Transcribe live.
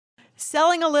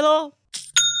Selling a little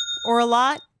or a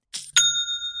lot?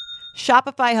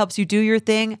 Shopify helps you do your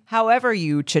thing however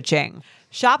you cha-ching.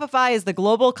 Shopify is the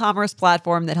global commerce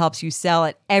platform that helps you sell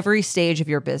at every stage of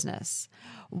your business.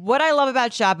 What I love about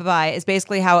Shopify is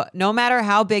basically how no matter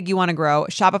how big you want to grow,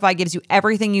 Shopify gives you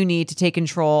everything you need to take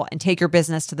control and take your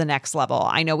business to the next level.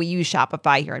 I know we use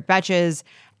Shopify here at Betches,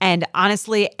 and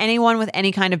honestly, anyone with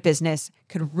any kind of business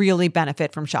could really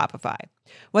benefit from Shopify.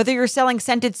 Whether you're selling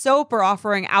scented soap or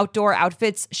offering outdoor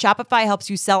outfits, Shopify helps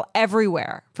you sell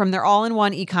everywhere, from their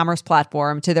all-in-one e-commerce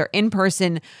platform to their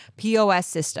in-person POS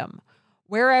system.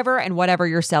 Wherever and whatever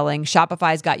you're selling,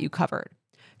 Shopify's got you covered.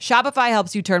 Shopify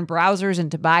helps you turn browsers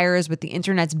into buyers with the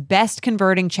internet's best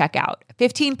converting checkout,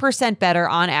 15% better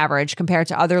on average compared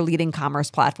to other leading commerce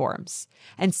platforms.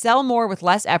 And sell more with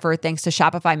less effort thanks to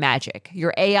Shopify Magic,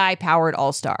 your AI-powered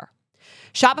all-star.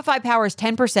 Shopify powers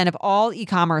 10% of all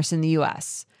e-commerce in the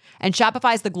U.S., and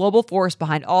Shopify is the global force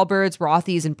behind Allbirds,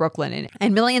 Rothy's, and Brooklyn,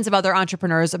 and millions of other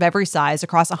entrepreneurs of every size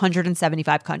across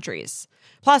 175 countries.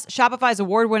 Plus, Shopify's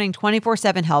award-winning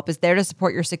 24/7 help is there to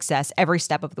support your success every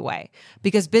step of the way,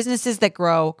 because businesses that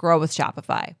grow, grow with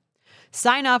Shopify.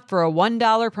 Sign up for a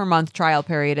 $1 per month trial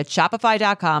period at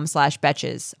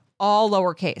shopify.com/betches, all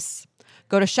lowercase.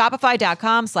 Go to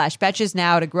shopify.com/betches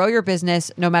now to grow your business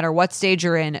no matter what stage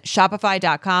you're in.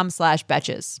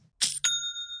 Shopify.com/betches.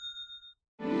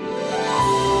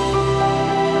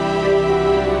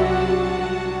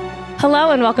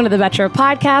 Hello and welcome to the Betcher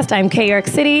Podcast. I'm Kay York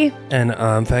City. And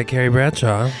I'm Fat Carrie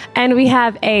Bradshaw. And we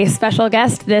have a special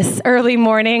guest this early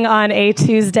morning on a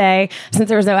Tuesday. Since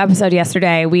there was no episode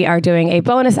yesterday, we are doing a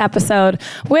bonus episode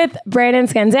with Brandon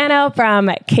Scanzano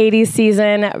from Katie's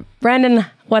season. Brandon,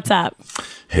 what's up?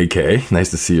 Hey, Kay.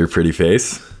 Nice to see your pretty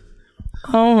face.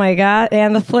 Oh my God.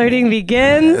 And the flirting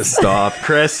begins. Stop.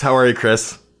 Chris, how are you,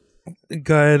 Chris?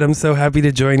 Good. I'm so happy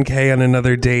to join Kay on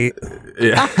another date.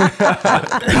 Yeah.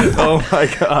 Oh my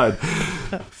God.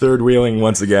 Third wheeling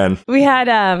once again. We had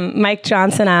Mike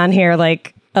Johnson on here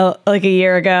like a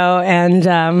year ago,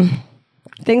 and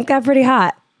things got pretty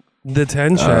hot. The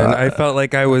tension. I felt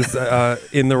like I was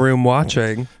in the room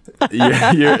watching.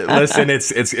 Yeah, listen,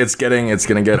 it's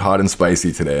gonna get hot and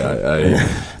spicy today.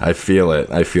 I feel it.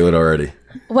 I feel it already.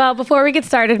 Well, before we get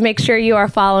started, make sure you are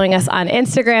following us on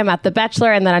Instagram at The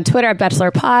Bachelor and then on Twitter at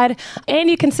BachelorPod. And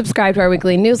you can subscribe to our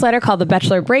weekly newsletter called The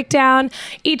Bachelor Breakdown.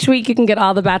 Each week you can get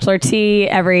all the Bachelor tea,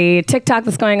 every TikTok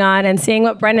that's going on, and seeing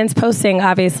what Brendan's posting,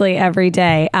 obviously, every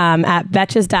day at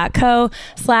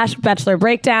betches.co/Bachelor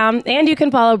Breakdown. And you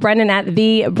can follow Brendan at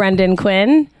The Brendan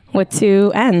Quinn with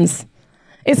 2 N's.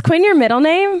 Is Quinn your middle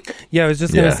name? Yeah, I was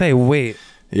just going to say, wait.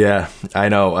 Yeah, I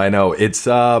know. It's,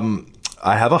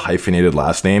 I have a hyphenated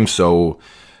last name, so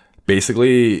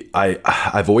basically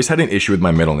I've always had an issue with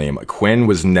my middle name. Quinn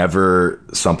was never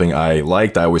something I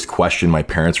liked. I always questioned my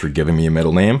parents for giving me a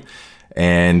middle name,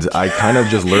 and I kind of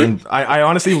just learned. I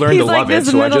honestly learned to love it.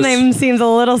 This middle name seems a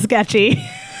little sketchy.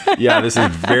 Yeah, this is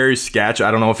very sketch. I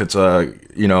don't know if it's a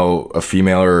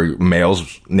female or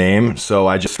male's name, so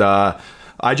I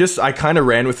kind of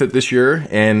ran with it this year,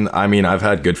 and I mean, I've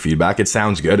had good feedback. It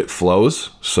sounds good. It flows.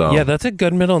 So yeah, that's a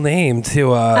good middle name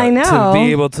to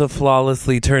be able to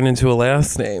flawlessly turn into a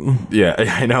last name. Yeah,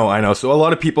 I know. So a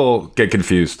lot of people get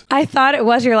confused. I thought it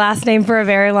was your last name for a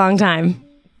very long time.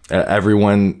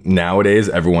 Everyone nowadays,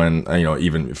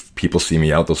 even if people see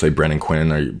me out, they'll say Brendan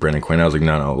Quinn or Brendan Quinn. I was like,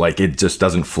 no, like it just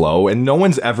doesn't flow, and no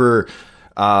one's ever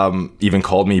even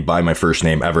called me by my first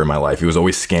name ever in my life. It was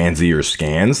always Scanzy or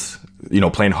Scans.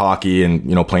 Playing hockey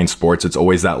and, playing sports, it's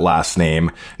always that last name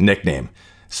nickname.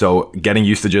 So getting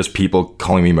used to just people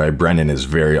calling me by Brendan is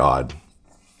very odd.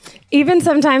 Even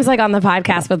sometimes like on the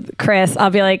podcast with Chris, I'll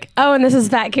be like, oh, and this is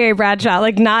Fat Carrie Bradshaw,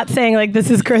 like not saying like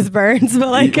this is Chris Burns, but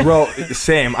like. Well,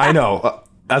 same. I know.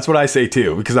 That's what I say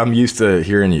too, because I'm used to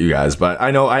hearing you guys. But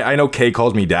I know Kay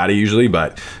calls me daddy usually,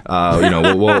 but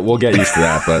we'll get used to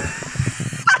that. But.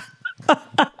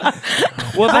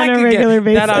 Well,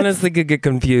 that honestly could get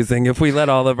confusing. If we let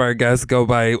all of our guests go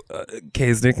by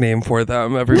Kay's nickname for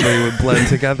them, everybody would blend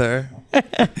together.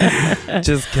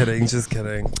 Just kidding.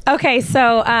 Okay,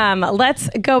 so let's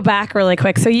go back really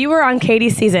quick. So you were on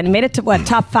Katie's season, made it to what,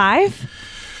 top 5?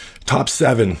 Top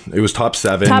 7. It was top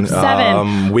 7. Top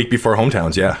 7. Week before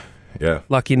hometowns, yeah. Yeah.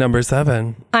 Lucky number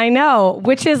 7. I know,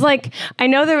 which is like, I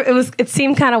know that it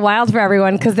seemed kind of wild for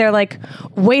everyone because they're like,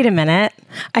 wait a minute.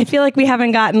 I feel like we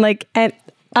haven't gotten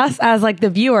us as like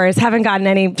the viewers haven't gotten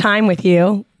any time with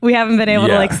you. We haven't been able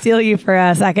to like steal you for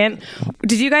a second.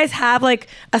 Did you guys have like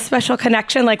a special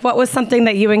connection? Like what was something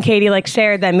that you and Katie like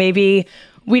shared that maybe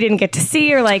we didn't get to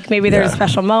see, or like maybe there's a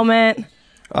special moment?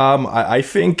 I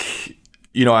think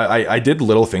I did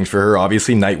little things for her.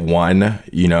 Obviously, night one,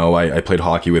 I played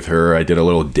hockey with her. I did a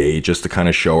little date just to kind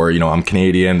of show her, I'm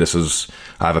Canadian.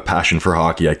 I have a passion for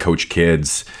hockey. I coach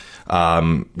kids.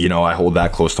 I hold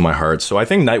that close to my heart. So I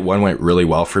think night one went really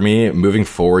well for me. Moving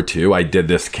forward too, I did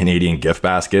this Canadian gift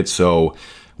basket. So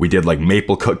we did like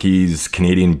maple cookies,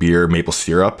 Canadian beer, maple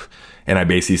syrup. And I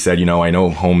basically said, I know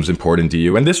home's important to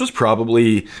you. And this was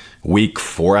probably week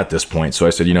 4 at this point. So I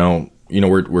said,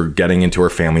 we're getting into our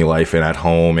family life and at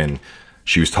home. And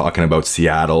she was talking about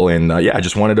Seattle. And I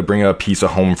just wanted to bring a piece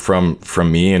of home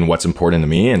from me and what's important to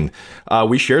me. And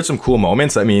we shared some cool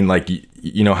moments. I mean, like,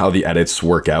 how the edits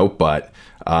work out. But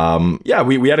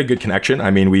we had a good connection. I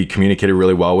mean, we communicated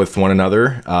really well with one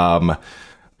another.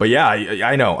 But yeah,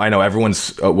 I know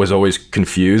everyone's was always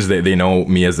confused. They know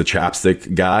me as the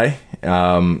chapstick guy,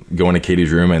 going to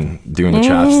Katie's room and doing the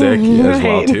chapstick as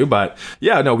well too. But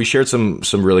yeah, no, we shared some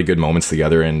really good moments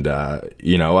together. And, I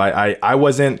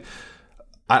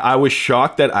was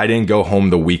shocked that I didn't go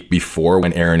home the week before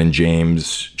when Aaron and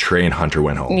James, Trey and Hunter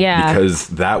went home. Yeah. Because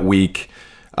that week,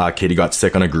 Katie got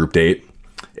sick on a group date.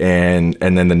 And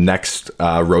then the next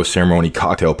rose ceremony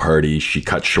cocktail party, she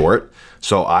cut short.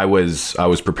 So I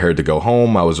was prepared to go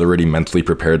home. I was already mentally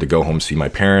prepared to go home, see my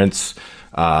parents,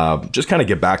 just kind of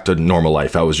get back to normal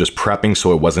life. I was just prepping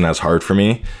so it wasn't as hard for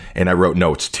me. And I wrote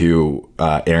notes to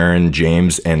Aaron,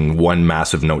 James, and one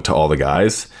massive note to all the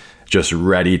guys, just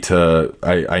ready to,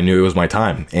 I knew it was my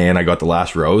time. And I got the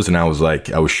last rose and I was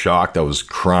shocked. I was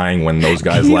crying when those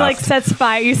guys left.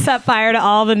 You set fire to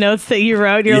all the notes that you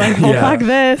wrote. You're fuck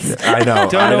this. I know.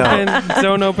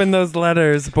 Don't open those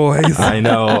letters, boys. I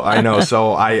know.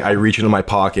 So I reached into my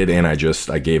pocket and I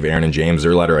gave Aaron and James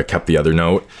their letter. I kept the other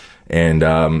note. And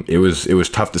it was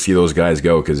tough to see those guys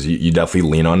go because you definitely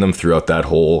lean on them throughout that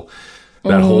whole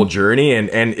journey. And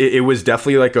it was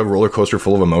definitely like a roller coaster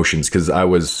full of emotions because I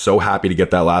was so happy to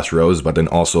get that last rose, but then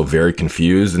also very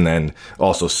confused. And then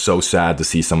also so sad to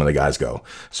see some of the guys go.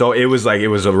 So it was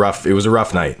a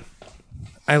rough night.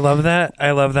 I love that.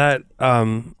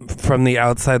 From the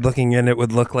outside looking in, it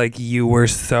would look like you were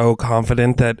so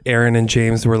confident that Aaron and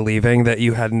James were leaving that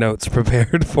you had notes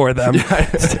prepared for them.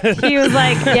 He was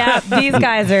like, yeah, these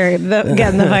guys are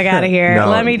getting the fuck out of here. No.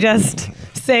 Let me just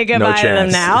say goodbye to them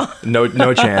now.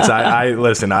 No chance.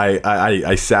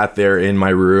 I sat there in my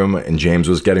room and James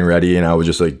was getting ready and I was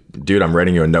just like, dude, I'm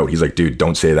writing you a note. He's like, dude,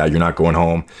 don't say that. You're not going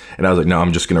home. And I was like, no,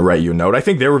 I'm just going to write you a note. I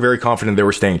think they were very confident they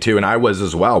were staying too. And I was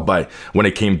as well. But when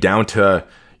it came down to,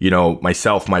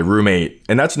 myself, my roommate,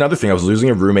 and that's another thing. I was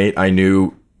losing a roommate. I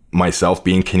knew myself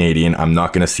being Canadian, I'm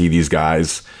not going to see these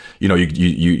guys.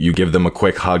 You give them a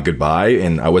quick hug goodbye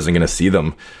and I wasn't going to see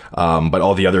them. But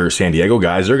all the other San Diego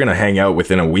guys are going to hang out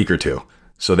within a week or two.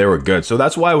 So they were good. So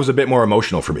that's why it was a bit more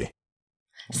emotional for me.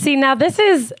 See, now this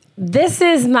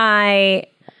is my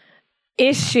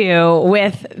issue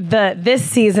with this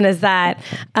season is that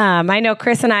I know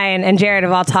Chris and I and Jared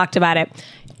have all talked about it.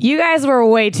 You guys were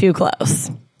way too close.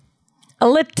 A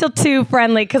little too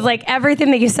friendly because like everything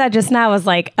that you said just now was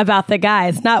like about the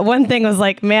guys. Not one thing was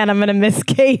like, man, I'm gonna miss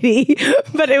Katie,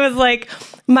 but it was like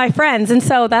my friends. And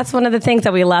so that's one of the things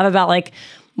that we love about like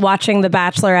watching The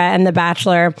Bachelorette and The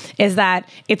Bachelor is that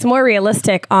it's more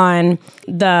realistic on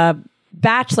the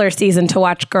Bachelor season to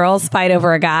watch girls fight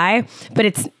over a guy, but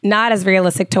it's not as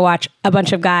realistic to watch a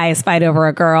bunch of guys fight over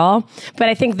a girl. But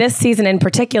I think this season in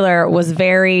particular was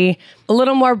a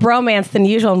little more bromance than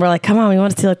usual. And we're like, come on, we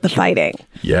want to see like the fighting.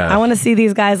 Yeah. I want to see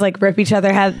these guys like rip each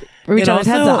other's heads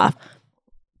off.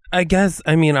 I guess,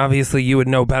 I mean, obviously you would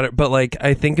know better, but like,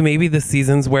 I think maybe the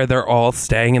seasons where they're all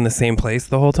staying in the same place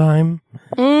the whole time,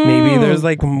 maybe there's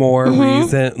like more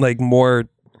reason, like more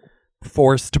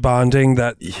forced bonding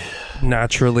that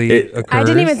naturally occurs. I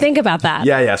didn't even think about that.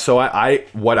 Yeah. So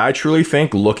what I truly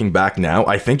think looking back now,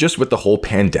 I think just with the whole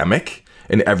pandemic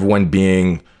and everyone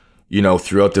being,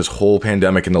 throughout this whole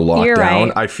pandemic and the lockdown, You're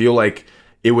right. I feel like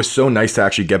it was so nice to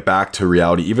actually get back to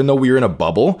reality. Even though we were in a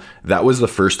bubble, that was the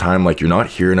first time, like, you're not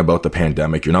hearing about the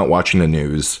pandemic. You're not watching the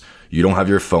news. You don't have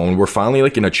your phone. We're finally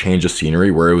like in a change of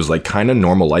scenery where it was like kind of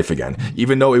normal life again,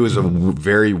 even though it was a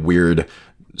very weird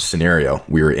scenario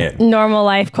we were in. Normal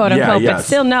life, quote unquote. Yeah, but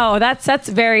still, no, that's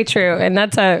very true. And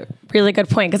that's a really good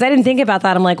point because I didn't think about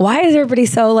that. I'm like, why is everybody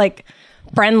so like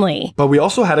friendly? But we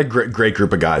also had a great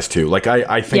group of guys too. Like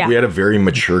I think we had a very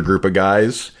mature group of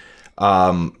guys,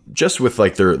 just with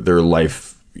like their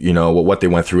life, what they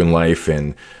went through in life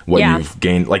and what you've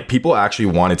gained. Like people actually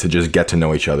wanted to just get to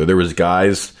know each other. There was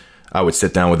guys I would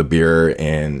sit down with a beer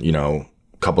and,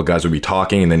 couple guys would be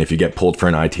talking, and then if you get pulled for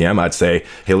an ITM, I'd say,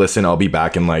 hey, listen, I'll be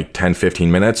back in like 10,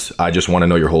 15 minutes. I just want to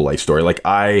know your whole life story. Like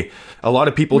a lot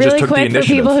of people really just took the quick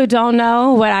initiative. For people who don't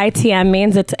know what ITM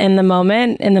means, it's in the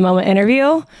moment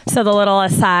interview. So the little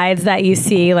asides that you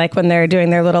see, like when they're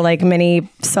doing their little like mini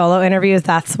solo interviews,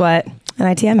 that's what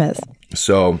an ITM is.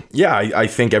 So yeah, I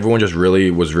think everyone just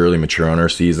was really mature on our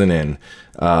season, and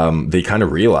they kind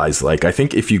of realized, like, I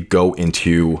think if you go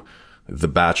into the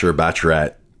Bachelor,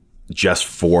 Bachelorette just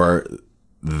for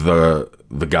the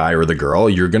guy or the girl,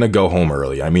 you're gonna go home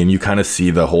early. I mean, you kind of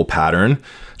see the whole pattern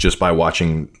just by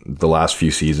watching the last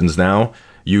few seasons now.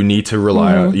 You need to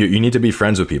rely on, you need to be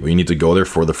friends with people. You need to go there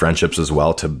for the friendships as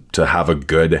well, to have a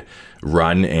good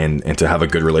run and to have a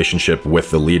good relationship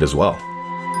with the lead as well.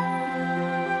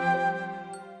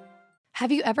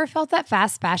 Have you ever felt that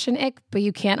fast fashion ick, but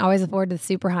you can't always afford the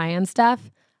super high-end stuff?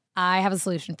 I have a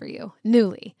solution for you.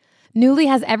 Nuuly. Nuuly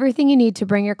has everything you need to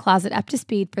bring your closet up to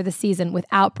speed for the season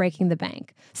without breaking the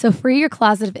bank. So free your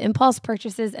closet of impulse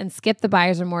purchases and skip the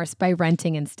buyer's remorse by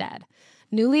renting instead.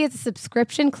 Nuuly is a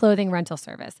subscription clothing rental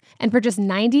service, and for just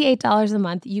 $98 a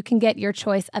month, you can get your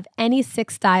choice of any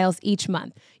 6 styles each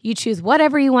month. You choose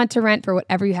whatever you want to rent for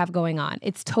whatever you have going on.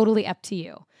 It's totally up to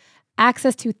you.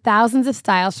 Access to thousands of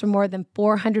styles from more than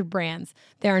 400 brands.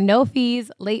 There are no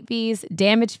fees, late fees,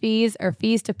 damage fees, or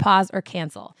fees to pause or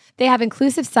cancel. They have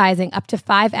inclusive sizing up to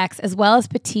 5X, as well as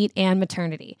petite and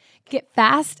maternity. Get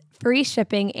fast, free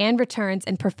shipping and returns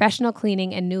and professional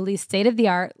cleaning in Nuuly's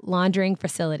state-of-the-art laundering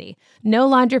facility. No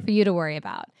laundry for you to worry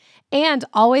about. And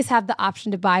always have the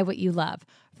option to buy what you love,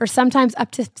 for sometimes up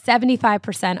to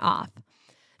 75% off.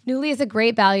 Nuuly is a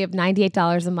great value of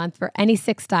 $98 a month for any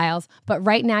 6 styles, but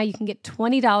right now you can get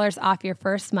 $20 off your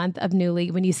first month of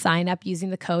Nuuly when you sign up using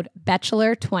the code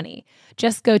BACHELOR20.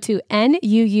 Just go to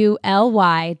NUULY.com,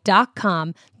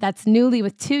 that's Nuuly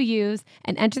with 2 U's,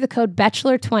 and enter the code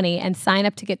BACHELOR20 and sign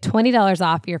up to get $20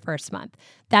 off your first month.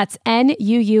 That's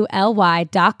NUULY.com,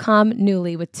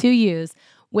 Nuuly with 2 U's,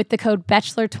 with the code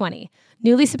BACHELOR20.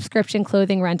 Nuuly subscription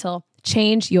clothing rental.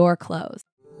 Change your clothes.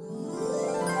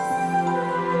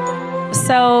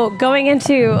 So going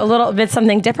into a little bit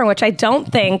something different, which I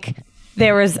don't think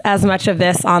there was as much of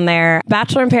this on there.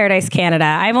 Bachelor in Paradise Canada.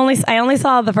 I only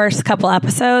saw the first couple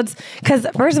episodes because,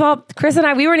 first of all, Chris and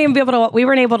I we weren't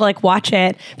able to like watch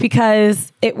it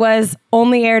because it was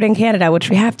only aired in Canada, which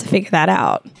we have to figure that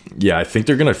out. Yeah, I think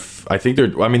there's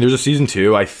a season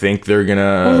 2. I think they're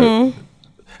gonna.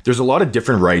 There's a lot of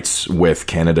different rights with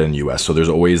Canada and US, so there's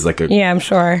always like I'm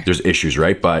sure there's issues,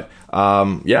 right? But I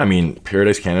mean,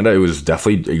 Paradise Canada, it was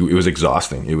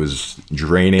exhausting. It was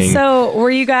draining. So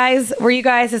were you guys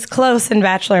as close in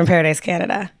Bachelor in Paradise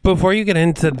Canada? Before you get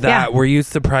into that, were you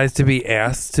surprised to be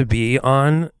asked to be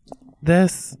on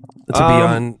this?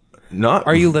 Not.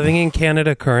 Are you living in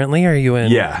Canada currently? Are you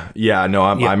in? Yeah. No,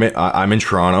 I'm in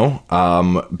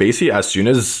Toronto. Basically, as soon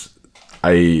as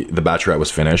The Bachelorette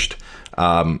was finished,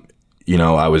 I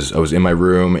was in my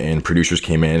room and producers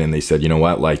came in and they said, you know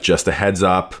what, like, just a heads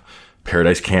up,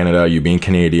 Paradise Canada, you being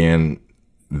Canadian,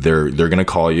 they're gonna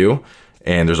call you.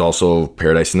 And there's also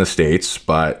Paradise in the States,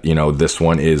 but this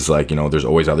one is like, there's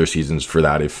always other seasons for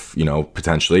that if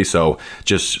potentially. So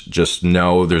just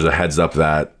know there's a heads up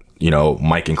that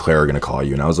Mike and Claire are gonna call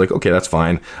you. And I was like, okay, that's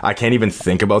fine. I can't even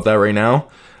think about that right now.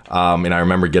 And I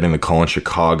remember getting the call in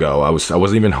Chicago. I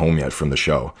wasn't even home yet from the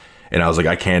show. And I was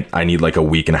like, I need like a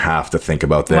week and a half to think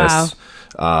about this.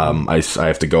 Wow. I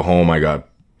have to go home. I got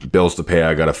bills to pay.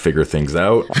 I got to figure things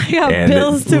out. I got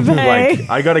bills to pay. Like,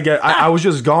 I got to get, I was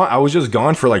just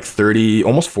gone for like 30,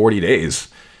 almost 40 days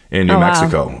in New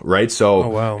Mexico. Right.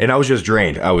 So, and I was just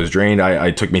drained.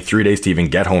 It took me 3 days to even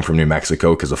get home from New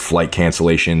Mexico because of flight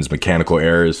cancellations, mechanical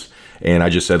errors. And I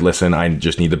just said, listen, I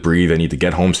just need to breathe. I need to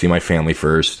get home, see my family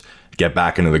first, get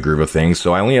back into the groove of things.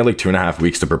 So I only had like 2.5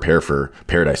 weeks to prepare for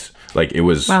Paradise. Like it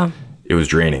was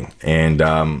draining. And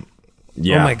oh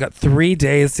my God, 3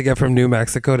 days to get from New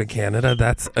Mexico to Canada.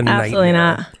 That's a nightmare. Absolutely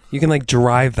not. You can like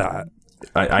drive that.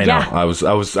 I know. I was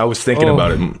thinking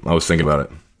about it. I was thinking about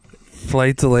it.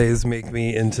 Flight delays make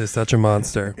me into such a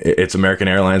monster. It's American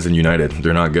Airlines and United.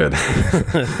 They're not good.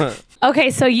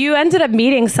 Okay, so you ended up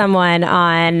meeting someone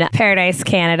on Paradise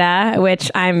Canada,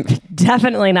 which I'm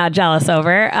definitely not jealous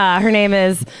over. Her name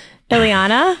is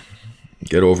Ileana.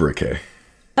 Get over it, Kay.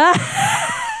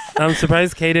 I'm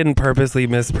surprised Kay didn't purposely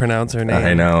mispronounce her name.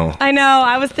 I know.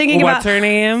 I was thinking What's her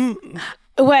name?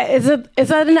 What is it? Is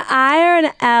that an I or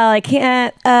an L? I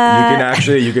can't.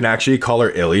 You can actually call her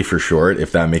Illy for short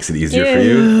if that makes it easier for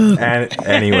you. And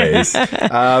anyways,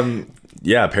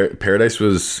 yeah, Paradise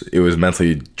was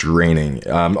mentally draining.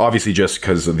 Obviously, just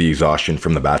because of the exhaustion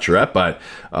from the Bachelorette, but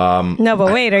No,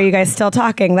 but wait, are you guys still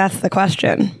talking? That's the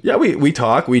question. yeah, we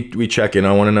talk, we check in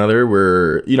on one another.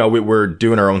 We're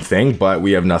doing our own thing, but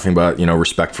we have nothing but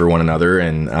respect for one another.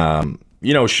 And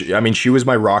she was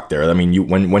my rock there. I mean,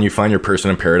 when you find your person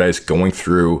in Paradise going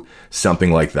through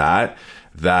something like that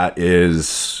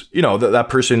is that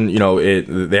person,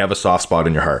 they have a soft spot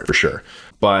in your heart for sure.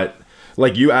 But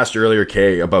like you asked earlier,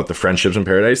 Kay, about the friendships in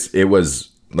Paradise, it was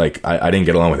like I didn't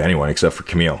get along with anyone except for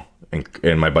Camille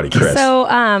and my buddy Chris. So,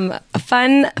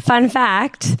 fun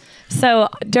fact. So,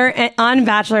 on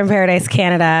Bachelor in Paradise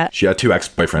Canada, She had 2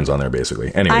 ex-boyfriends on there,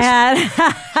 basically. Anyways,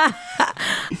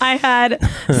 I had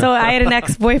an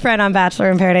ex-boyfriend on Bachelor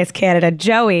in Paradise Canada,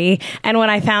 Joey. And when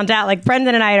I found out, like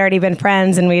Brendan and I had already been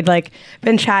friends and we'd like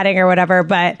been chatting or whatever.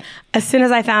 But as soon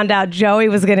as I found out Joey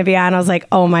was going to be on, I was like,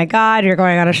 oh my God, you're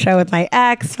going on a show with my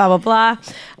ex, blah, blah, blah.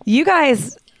 You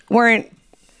guys weren't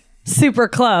super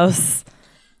close.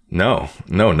 No,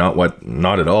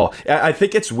 not at all. I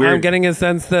think it's weird. I'm getting a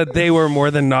sense that they were more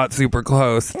than not super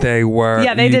close. They were.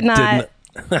 Yeah, they did not.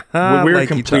 We're like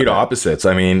complete opposites.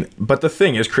 I mean, but the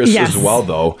thing is, Chris Yes. as well,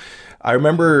 though. I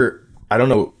remember, I don't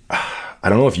know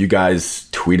if you guys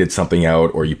tweeted something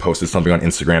out or you posted something on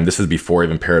Instagram. This is before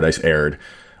even Paradise aired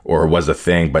or was a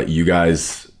thing. But you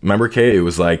guys, remember, Kay? It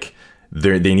was like,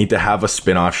 they need to have a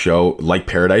spin-off show like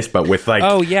Paradise, but with like...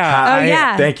 Oh, yeah.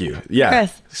 Yeah. Thank you. Yeah.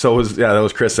 Chris. So that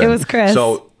was Chris. It was Chris.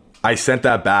 So I sent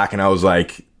that back and I was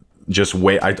like, just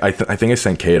wait. I think I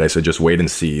sent Kate. I said, just wait and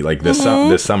see, like this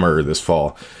summer or this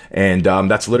fall. And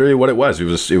that's literally what it was.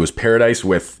 It was Paradise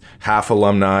with half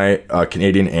alumni,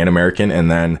 Canadian and American, and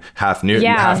then half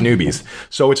newbies.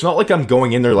 So it's not like I'm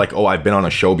going in there like, oh, I've been on a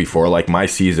show before. Like my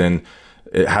season...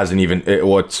 It hasn't even.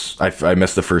 I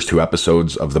missed the first 2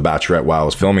 episodes of The Bachelorette while I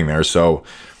was filming there. So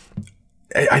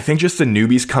I think just the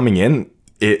newbies coming in,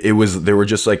 they were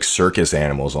just like circus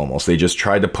animals almost. They just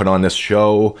tried to put on this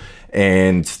show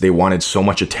and they wanted so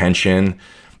much attention.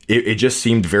 It just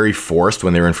seemed very forced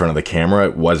when they were in front of the camera.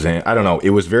 It wasn't. I don't know.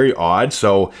 It was very odd.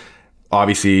 So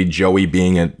obviously Joey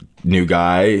being a new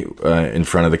guy in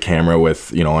front of the camera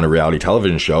with on a reality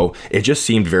television show, it just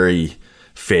seemed very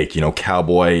fake.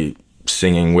 Cowboy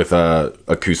singing with a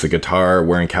acoustic guitar,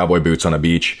 wearing cowboy boots on a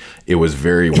beach. It was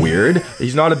very weird.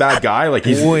 He's not a bad guy. Like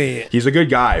he's a good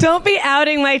guy. Don't be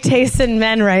outing my taste in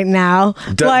men right now.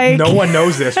 No one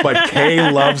knows this, but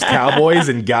Kay loves cowboys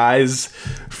and guys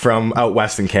from out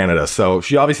west in Canada. So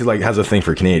she obviously like has a thing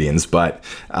for Canadians, but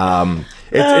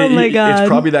it's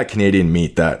probably that Canadian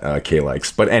meat that Kay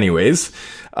likes. But anyways,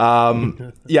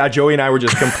 Joey and I were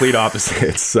just complete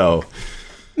opposites. So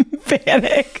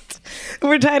Panicked.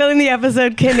 We're titling the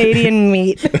episode Canadian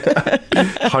Meat.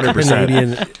 100%.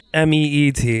 Canadian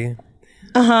MEET.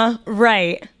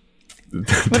 Right.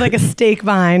 With like a steak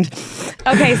bind.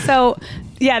 Okay, so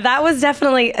yeah, that was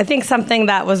definitely, I think, something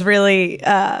that was really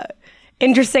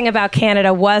interesting about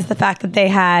Canada was the fact that they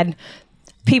had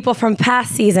people from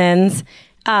past seasons,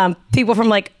 people from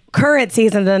like current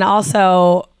seasons, and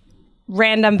also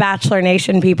random Bachelor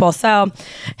Nation people. So,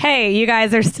 hey, you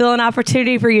guys, there's still an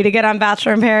opportunity for you to get on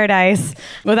Bachelor in Paradise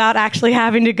without actually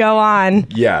having to go on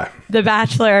The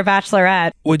Bachelor or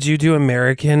Bachelorette. Would you do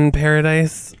American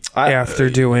Paradise after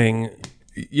doing...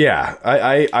 Yeah,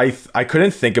 I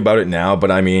couldn't think about it now,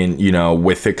 but I mean,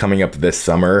 with it coming up this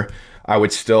summer, I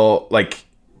would still, like,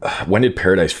 when did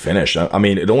Paradise finish? I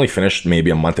mean, it only finished maybe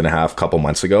a month and a half, couple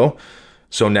months ago.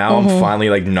 So now I'm finally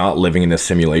like not living in this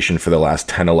simulation for the last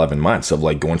 10, 11 months of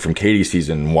like going from Katie's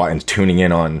season and tuning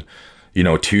in on,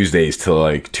 Tuesdays to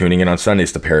like tuning in on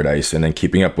Sundays to Paradise and then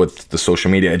keeping up with the social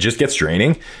media. It just gets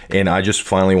draining. And I just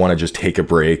finally want to just take a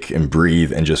break and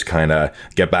breathe and just kind of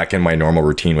get back in my normal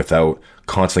routine without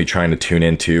constantly trying to tune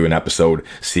into an episode,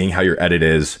 seeing how your edit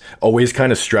is, always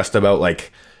kind of stressed about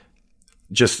like,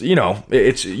 just,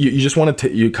 it's, you just want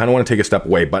to, you kind of want to take a step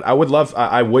away. But I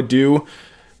would do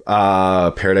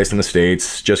Paradise in the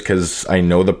States just because I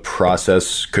know the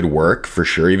process could work for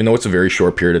sure, even though it's a very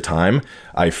short period of time.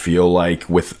 I feel like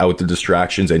without the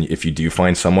distractions, and if you do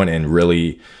find someone and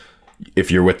really if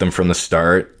you're with them from the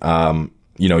start,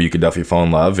 you could definitely fall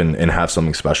in love and have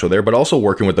something special there. But also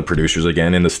working with the producers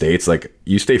again in the States, like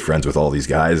you stay friends with all these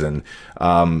guys, and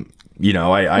I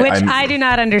do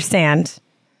not understand.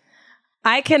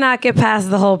 I cannot get past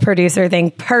the whole producer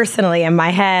thing personally in my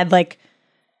head,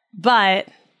 but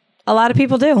a lot of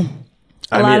people do.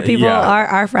 A lot of people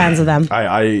are friends with them.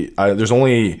 I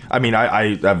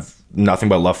have nothing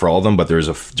but love for all of them, but there's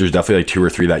definitely like 2 or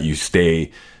 3 that you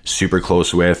stay super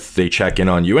close with. They check in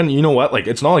on you, and you know what? Like,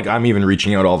 it's not like I'm even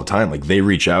reaching out all the time. Like, they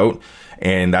reach out,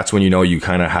 And that's when, you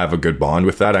kind of have a good bond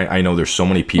with that. I know there's so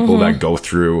many people that go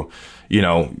through,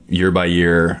 year by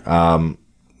year,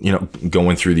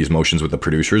 going through these motions with the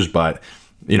producers, but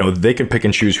they can pick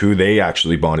and choose who they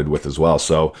actually bonded with as well.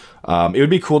 So it would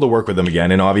be cool to work with them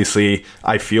again. And obviously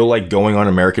I feel like going on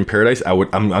American Paradise,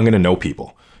 I'm going to know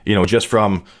people, just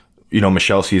from,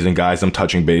 Michelle's season guys I'm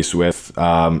touching base with,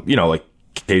 like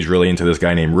Kay's really into this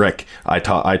guy named Rick. I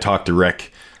talked to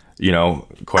Rick,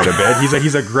 quite a bit.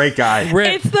 He's a great guy.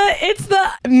 Rick. It's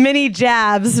the mini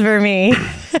jabs for me.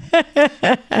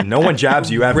 No one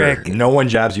jabs you ever. Rick. No one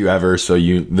jabs you ever. So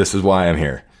this is why I'm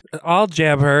here. I'll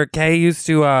jab her. Kay used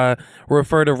to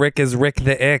refer to Rick as Rick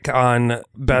the Ick on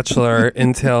Bachelor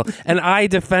and I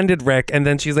defended Rick, and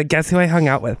then she's like, guess who I hung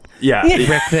out with? Yeah.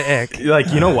 Rick the Ick.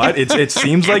 Like, you know what? It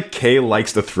seems like Kay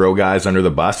likes to throw guys under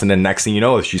the bus, and then next thing you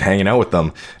know, she's hanging out with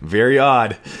them. Very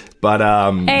odd. But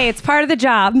hey, it's part of the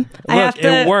job. Look,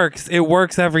 it works. It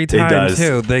works every time does.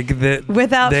 too.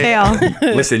 Without fail.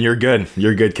 Listen, you're good.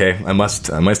 You're good, Kay. I must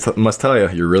tell you,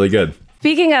 you're really good.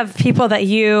 Speaking of people that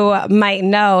you might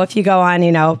know, if you go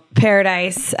on,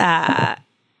 Paradise,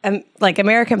 like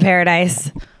American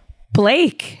Paradise,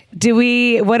 Blake,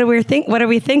 what are we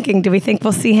thinking? Do we think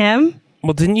we'll see him?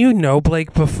 Well, didn't you know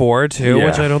Blake before too, Yeah.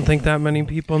 which I don't think that many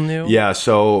people knew? Yeah.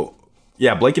 So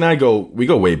yeah, Blake and I go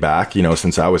way back.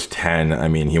 Since I was 10. I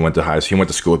mean, he went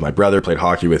to school with my brother, played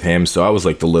hockey with him. So I was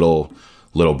like the little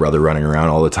brother running around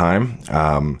all the time.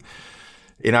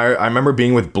 And I remember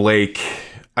being with Blake.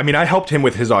 I mean, I helped him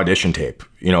with his audition tape,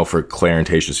 for Claire and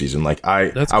Tasha's season. Like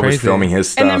I was filming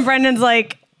his stuff. And then Brendan's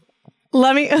like,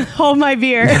 let me hold my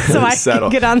beer so I can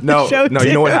get on the show No, too.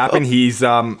 you know what happened? He's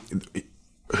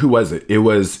who was it? It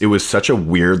was such a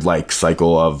weird like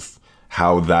cycle of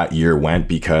how that year went,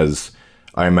 because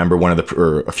I remember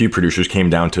a few producers came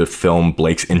down to film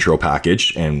Blake's intro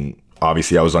package, and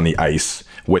obviously I was on the ice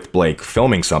with Blake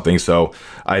filming something. So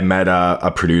I met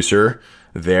a producer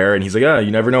there, and he's like,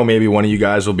 you never know, maybe one of you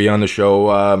guys will be on the show,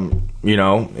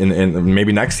 in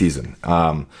maybe next season.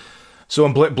 So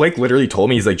when Blake literally told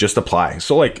me, he's like, just apply.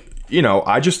 So like,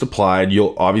 I just applied.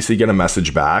 You'll obviously get a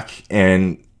message back,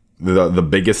 and the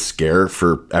biggest scare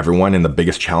for everyone and the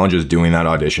biggest challenge is doing that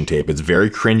audition tape. It's very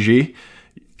cringy.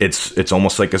 It's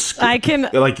almost like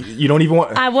you don't even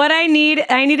want. What I need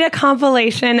a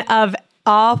compilation of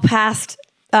all past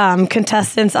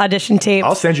contestants' audition tapes.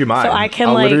 I'll send you mine. So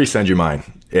I'll literally send you mine.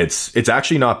 It's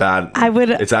actually not bad.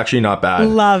 It's actually not bad.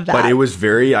 Love that. But it was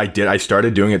I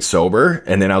started doing it sober,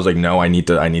 and then I was like, no, I need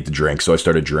to drink. So I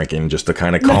started drinking just to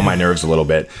kind of calm my nerves a little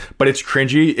bit. But it's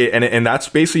cringy, and that's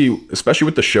basically, especially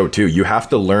with the show too, you have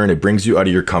to learn. It brings you out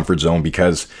of your comfort zone,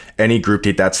 because any group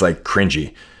date that's like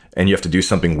cringy and you have to do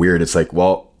something weird, it's like,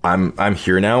 well, I'm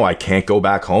here now. I can't go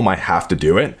back home. I have to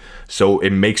do it. So it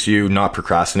makes you not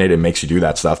procrastinate. It makes you do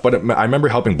that stuff. But I remember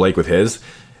helping Blake with his,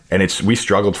 and we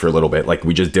struggled for a little bit. Like,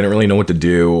 we just didn't really know what to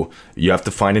do. You have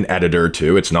to find an editor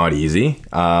too. It's not easy.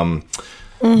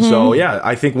 So yeah,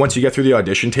 I think once you get through the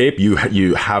audition tape,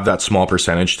 you have that small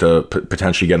percentage to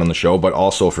potentially get on the show. But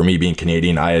also for me being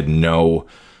Canadian, I had no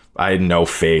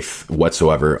faith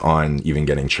whatsoever on even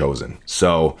getting chosen.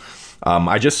 So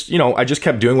I just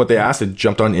kept doing what they asked. I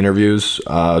jumped on interviews,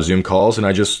 Zoom calls, and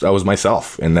I was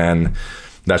myself. And then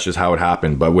that's just how it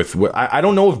happened. But I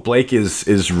don't know if Blake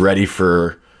is ready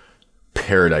for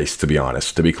Paradise, to be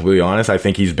honest. To be completely honest, I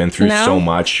think he's been through so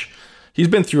much. He's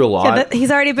been through a lot. Yeah,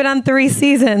 he's already been on 3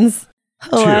 seasons.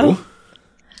 Hello?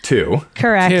 Two.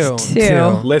 Correct.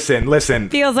 Two. Listen.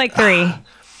 Feels like 3.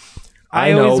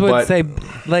 I know, always would but say,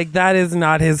 like, that is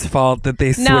not his fault that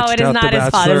they switched No, it is out not the his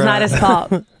fault. It's not his Bachelorette.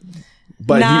 fault.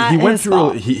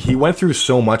 But he went through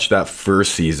so much that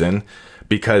first season,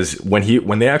 because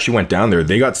when they actually went down there,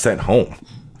 they got sent home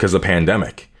because of the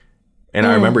pandemic. And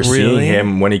I remember seeing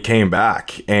him when he came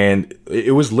back, and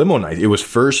it was limo night. It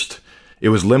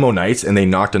was limo nights, and they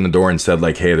knocked on the door and said,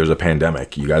 like, hey, there's a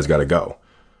pandemic. You guys got to go.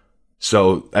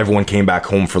 So everyone came back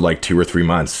home for like 2 or 3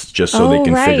 months just so they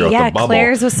can figure out the bubble.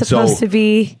 Claire's was supposed to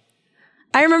be.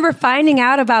 I remember finding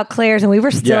out about Claire's, and we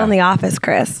were still in the office,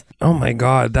 Chris. Oh my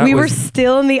God. We were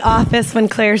still in the office when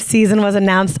Claire's season was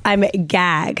announced. I'm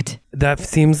gagged. That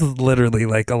seems literally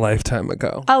like a lifetime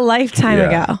ago. A lifetime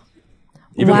ago.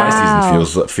 Even Wow. my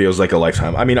season feels like a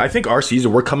lifetime. I mean, I think our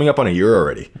season, we're coming up on a year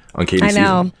already on Katie's I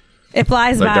know. season. It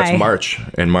flies Like, by. that's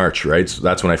in March, right? So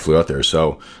that's when I flew out there.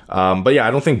 So, but yeah,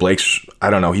 I don't think Blake's, I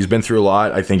don't know. He's been through a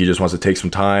lot. I think he just wants to take some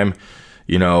time,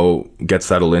 get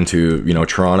settled into,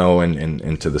 Toronto and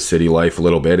into the city life a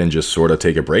little bit and just sort of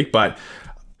take a break. But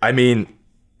I mean,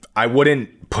 I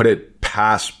wouldn't put it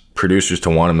past producers to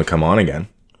want him to come on again.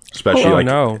 Especially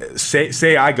no. say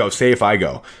if I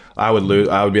go, I would lose.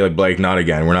 I would be like, Blake, not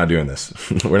again. We're not doing this.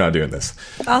 We're not doing this.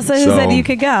 Also, who said you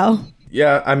could go?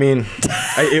 Yeah, I mean,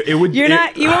 it would. You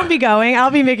won't be going.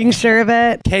 I'll be making sure of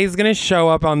it. Kay's gonna show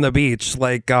up on the beach,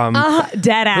 like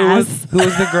dead ass. Who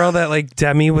was the girl that like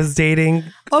Demi was dating?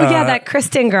 Oh yeah, that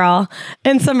Kristen girl,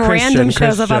 and some random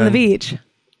shows up on the beach.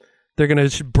 They're gonna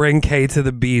bring Kay to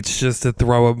the beach just to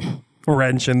throw a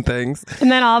wrench in things,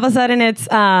 and then all of a sudden it's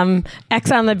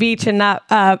X on the beach and not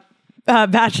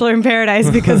Bachelor in Paradise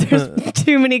because there's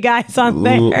too many guys on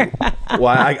there. Well,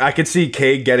 I could see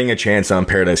Kay getting a chance on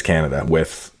Paradise Canada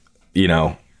with,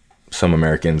 some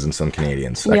Americans and some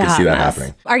Canadians. I could see that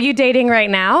happening. Are you dating right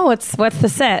now? What's the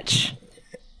sitch?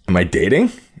 Am I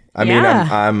dating? I mean,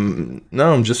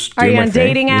 I'm just doing Are you my on thing,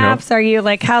 dating apps? Are you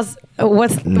like,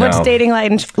 what's dating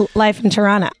life in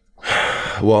Toronto?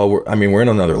 Well, we're in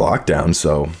another lockdown,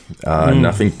 so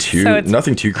nothing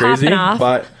too crazy.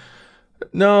 But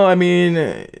no, I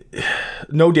mean,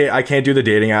 no date. I can't do the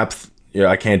dating apps.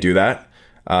 I can't do that.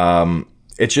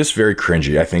 It's just very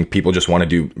cringy. I think people just want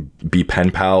to be pen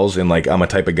pals, and like I'm a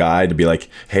type of guy to be like,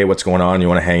 hey, what's going on? You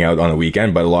want to hang out on the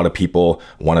weekend? But a lot of people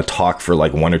want to talk for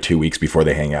like 1 or 2 weeks before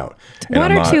they hang out. And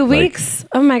 1 or 2 weeks?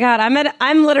 Oh my God.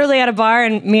 I'm literally at a bar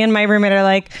and me and my roommate are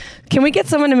like, can we get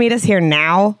someone to meet us here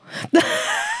now?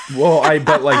 Well,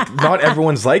 but like not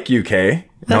everyone's like you, Kay.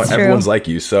 That's not true. Everyone's like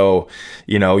you. So,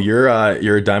 you're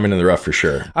a diamond in the rough for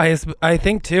sure. I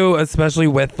think too, especially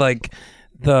with like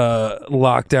the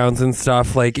lockdowns and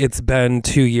stuff, like it's been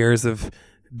 2 years of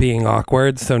being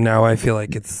awkward, so now I feel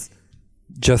like it's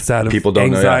just out of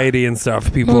anxiety and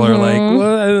stuff. People are like,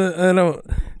 well, I don't,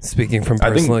 speaking from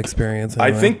personal experience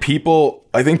anyway. I think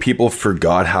people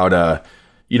forgot how to,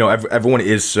 everyone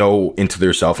is so into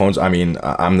their cell phones. I mean,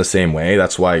 I'm the same way.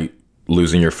 That's why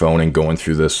losing your phone and going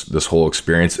through this whole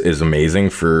experience is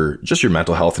amazing for just your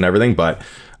mental health and everything. But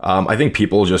I think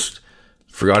people just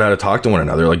forgot how to talk to one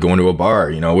another, like going to a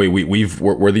bar.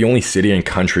 We're the only city and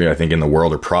country, I think, in the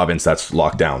world or province that's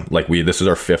locked down. Like this is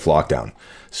our 5th lockdown.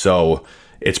 So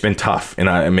it's been tough.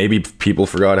 And maybe people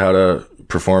forgot how to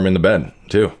perform in the bed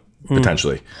too,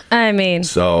 potentially. I mean,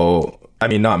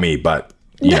 not me, but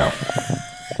he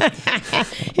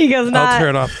goes, I'll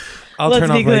turn off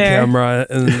my camera.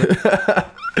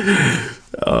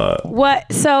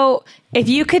 What? So if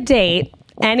you could date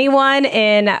anyone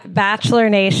in Bachelor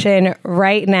Nation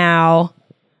right now,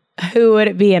 who would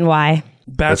it be and why?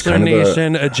 Bachelor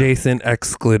Nation adjacent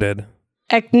excluded.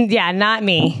 Yeah, not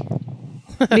me.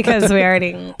 Because we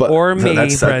already... Or me,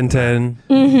 Brenton.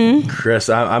 Mm-hmm. Chris,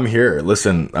 I'm here.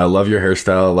 Listen, I love your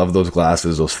hairstyle. I love those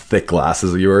glasses, those thick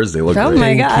glasses of yours. They look great. Oh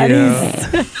my God.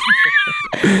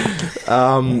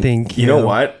 Thank you. You know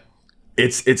what?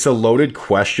 It's a loaded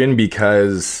question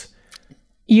because...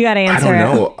 You got to answer I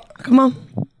don't know. Come on.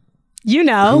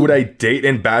 Who would I date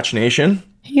in Batch Nation?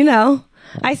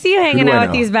 I see you hanging out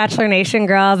with these Bachelor Nation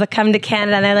girls that come to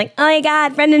Canada and they're like, oh my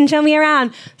God, Brendan, show me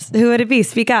around. So who would it be?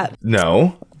 Speak up.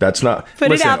 No, that's not.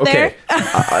 Put it out there.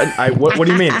 What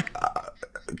do you mean?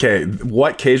 Okay,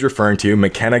 what Kay's referring to,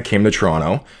 McKenna came to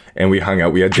Toronto and we hung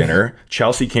out. We had dinner.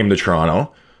 Chelsea came to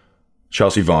Toronto.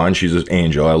 Chelsea Vaughn, she's an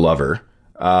angel. I love her.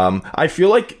 I feel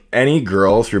like any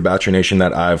girl through Bachelor Nation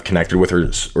that I've connected with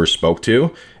or spoke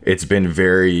to, it's been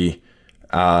very,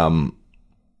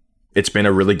 it's been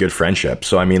a really good friendship.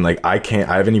 So, I mean, like, I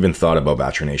haven't even thought about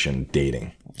Bachelor Nation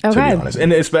dating, to be honest.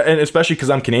 And especially because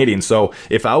I'm Canadian. So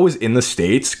if I was in the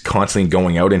States constantly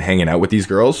going out and hanging out with these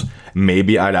girls,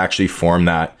 maybe I'd actually form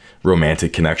that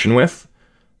romantic connection with.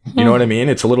 You know what I mean?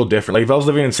 It's a little different. Like if I was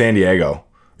living in San Diego,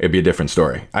 it'd be a different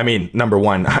story. I mean, number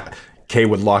one, Kay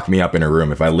would lock me up in her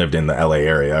room if I lived in the LA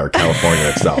area or California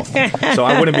itself. So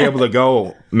I wouldn't be able to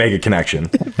go make a connection.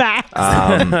 Facts.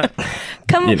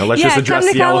 Let's just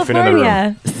address the elephant in the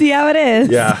room. See how it is.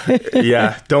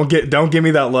 Yeah. Don't give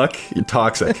me that look. You're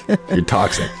toxic. You're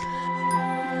toxic.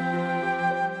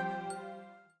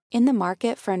 In the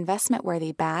market for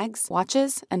investment-worthy bags,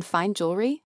 watches, and fine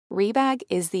jewelry, Rebag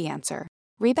is the answer.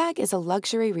 Rebag is a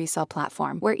luxury resale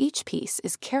platform where each piece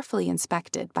is carefully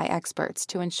inspected by experts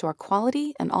to ensure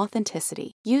quality and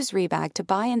authenticity. Use Rebag to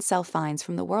buy and sell finds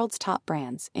from the world's top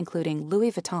brands, including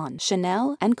Louis Vuitton,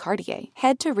 Chanel, and Cartier.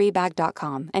 Head to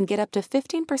Rebag.com and get up to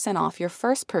 15% off your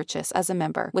first purchase as a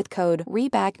member with code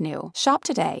REBAGNEW. Shop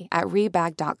today at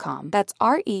Rebag.com. That's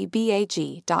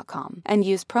REBAG.com. And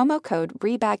use promo code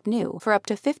REBAGNEW for up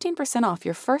to 15% off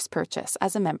your first purchase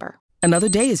as a member. Another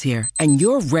day is here, and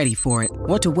you're ready for it.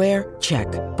 What to wear? Check.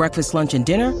 Breakfast, lunch, and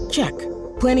dinner? Check.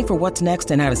 Planning for what's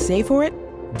next and how to save for it?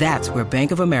 That's where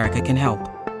Bank of America can help.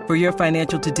 For your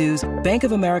financial to-dos, Bank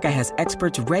of America has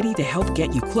experts ready to help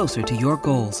get you closer to your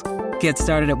goals. Get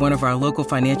started at one of our local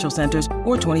financial centers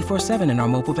or 24/7 in our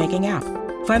mobile banking app.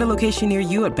 Find a location near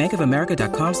you at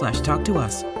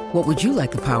bankofamerica.com/talktous. What would you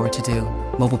like the power to do?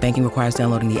 Mobile banking requires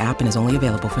downloading the app and is only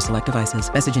available for select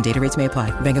devices. Message and data rates may apply.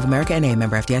 Bank of America NA,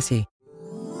 member FDIC.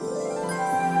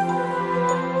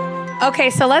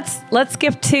 Okay, so let's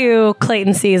skip to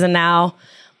Clayton's season now.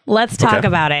 Let's talk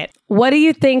about it. What do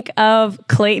you think of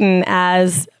Clayton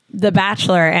as the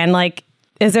Bachelor? And like,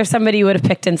 is there somebody you would have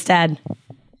picked instead?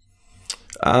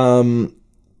 Well,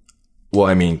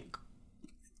 I mean,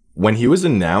 when he was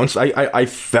announced, I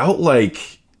felt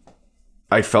like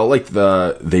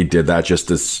they did that just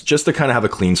to kind of have a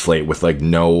clean slate with like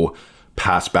no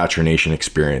past Bachelor Nation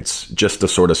experience, just to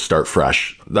sort of start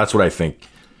fresh. That's what I think.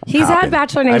 He's happened. had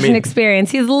Bachelor Nation experience.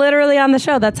 He's literally on the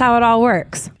show. That's how it all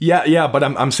works. Yeah, but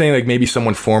I'm saying like maybe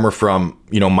someone former from,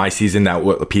 my season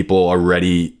that people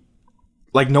already,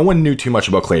 like no one knew too much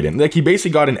about Clayton. Like he basically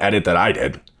got an edit that I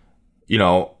did.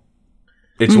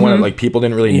 It's one of like people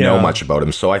didn't really know much about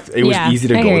him. So it was easy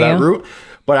to go that route.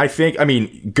 But I think,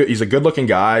 he's a good looking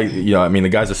guy. The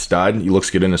guy's a stud. He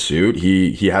looks good in a suit.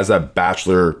 He has that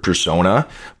Bachelor persona.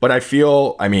 But I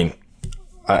feel,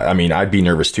 I'd be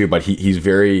nervous too, but he's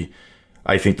very,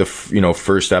 I think the,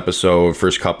 first episode,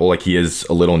 first couple, like he is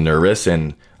a little nervous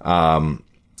and, but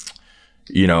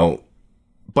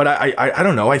I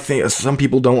don't know. I think some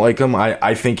people don't like him.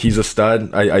 I think he's a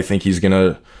stud. I think he's going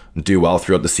to do well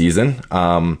throughout the season.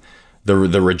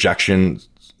 The rejection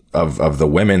of the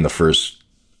women, the first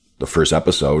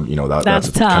episode,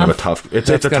 that's tough. Kind of a tough, it's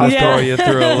a tough throw you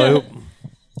through a loop.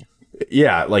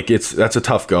 Yeah. Like that's a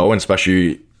tough go. And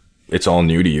especially, it's all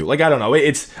new to you. Like, I don't know.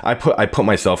 I put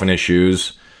myself in his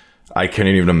shoes. I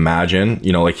couldn't even imagine,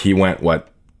 like he went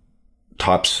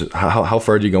tops. How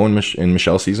far did you go in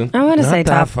Michelle's season? I want to say not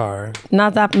that top. far.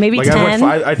 Not that, maybe like 10.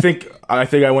 I think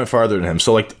I went farther than him.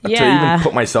 So like to even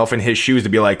put myself in his shoes to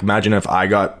be like, imagine if I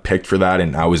got picked for that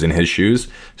and I was in his shoes.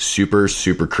 Super,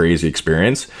 super crazy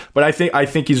experience. But I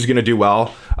think he's going to do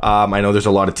well. I know there's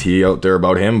a lot of tea out there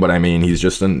about him, but he's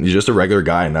just a regular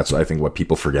guy, and that's I think what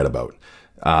people forget about.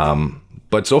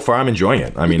 But so far I'm enjoying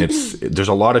it. There's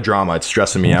a lot of drama. It's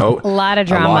stressing me out. A lot of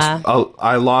drama.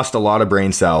 I lost a lot of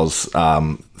brain cells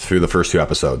through the first 2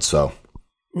 episodes. So,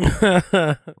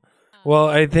 well,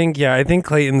 I think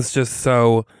Clayton's just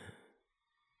so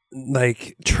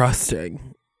like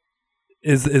trusting.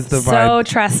 Is the vibe so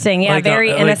trusting? Yeah, like,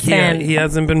 very innocent. He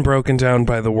hasn't been broken down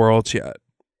by the world yet,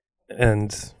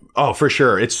 and oh, for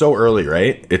sure, it's so early,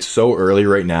 right? It's so early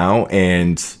right now,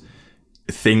 and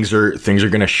things are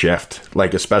going to shift,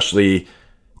 like especially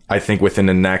I think within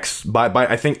the next by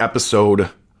I think episode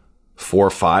 4 or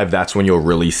 5, that's when you'll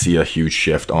really see a huge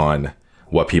shift on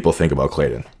what people think about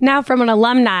Clayton. Now, from an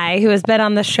alumni who has been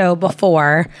on the show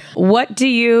before, what do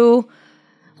you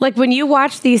like when you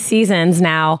watch these seasons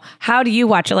now? How do you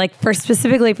watch it? Like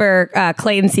specifically for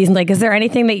Clayton's season, like is there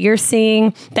anything that you're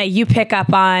seeing that you pick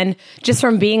up on just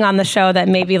from being on the show that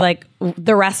maybe like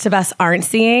the rest of us aren't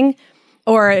seeing?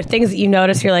 Or things that you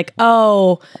notice, you're like,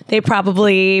 oh, they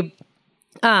probably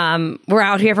were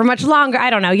out here for much longer. I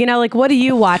don't know. Like, what do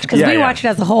you watch? Because we watch it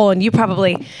as a whole, and you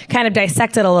probably kind of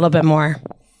dissect it a little bit more.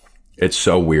 It's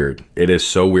so weird. It is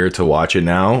so weird to watch it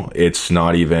now. It's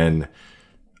not even...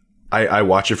 I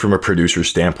watch it from a producer's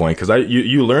standpoint, because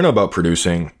you learn about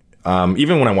producing,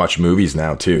 even when I watch movies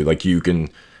now, too. Like, you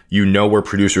know where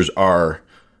producers are...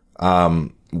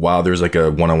 while there's like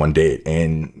a one-on-one date,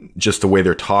 and just the way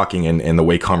they're talking and the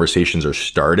way conversations are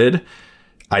started,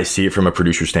 I see it from a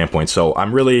producer standpoint. So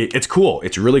it's cool.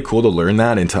 It's really cool to learn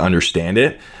that and to understand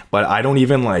it, but I don't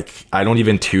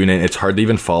even tune in. It's hard to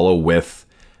even follow with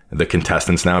the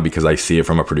contestants now because I see it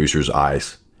from a producer's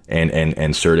eyes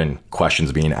and certain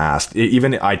questions being asked.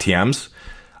 Even ITMs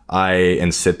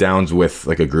and sit downs with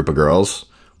like a group of girls,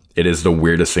 it is the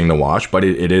weirdest thing to watch, but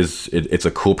it's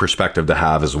a cool perspective to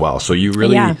have as well. So you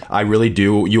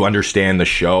understand the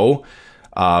show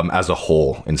as a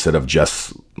whole instead of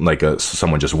just like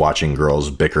someone just watching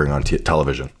girls bickering on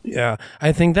television. Yeah,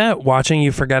 I think that watching,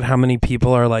 you forget how many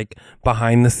people are like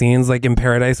behind the scenes, like in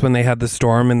Paradise when they had the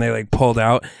storm and they like pulled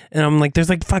out, and I'm like, there's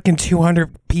like fucking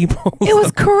 200 people. It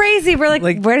was crazy. We're like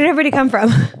where did everybody come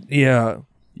from? Yeah.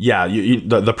 Yeah,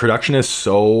 the production is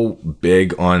so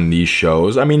big on these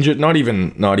shows. Not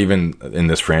even in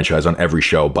this franchise, on every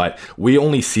show, but we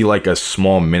only see like a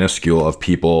small minuscule of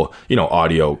people,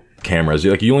 audio cameras.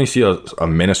 Like you only see a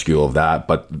minuscule of that,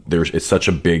 but it's such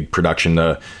a big production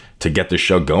to get the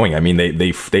show going.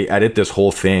 They edit this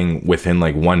whole thing within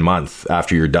like 1 month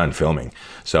after you're done filming.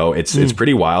 So it's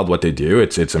pretty wild what they do.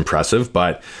 It's impressive,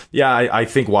 but yeah, I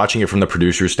think watching it from the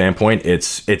producer's standpoint,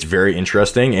 it's very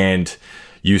interesting, and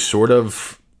you sort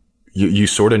of you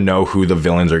sort of know who the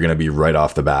villains are going to be right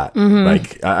off the bat.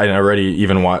 Like I already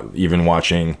even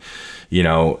watching,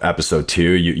 episode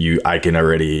 2, I can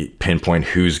already pinpoint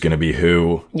who's going to be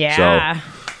who. Yeah.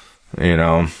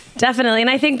 So, Definitely. And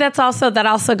I think that also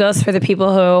goes for the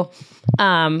people who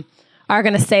are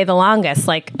going to stay the longest,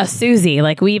 like a Susie.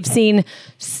 Like we've seen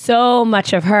so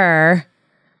much of her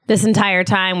this entire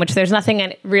time, which there's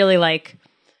nothing really like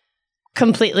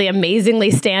completely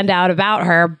amazingly stand out about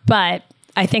her, but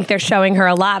I think they're showing her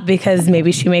a lot because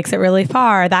maybe she makes it really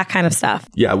far, that kind of stuff.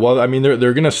 Yeah, well, I mean, they're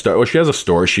going to start. Well, she has a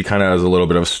story. She kind of has a little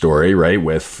bit of a story, right,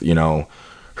 with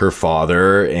her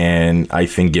father, and I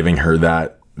think giving her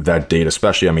that date,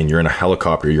 especially. I mean, you're in a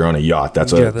helicopter, you're on a yacht.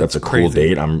 That's a cool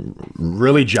date. I'm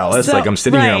really jealous. So, like I'm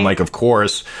sitting here, I'm like, of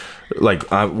course.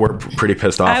 Like we're pretty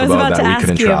pissed off about that we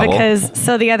couldn't travel. Because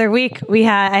so the other week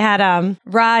I had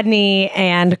Rodney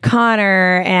and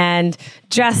Connor and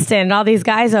Justin, all these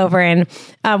guys over, and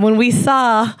when we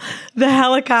saw the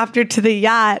helicopter to the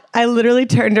yacht, I literally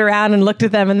turned around and looked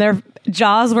at them, and their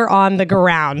jaws were on the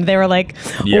ground. They were like,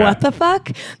 "What the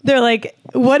fuck?" They're like,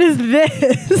 "What is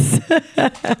this?"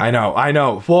 I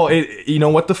know. Well, you know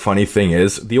what the funny thing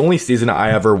is? The only season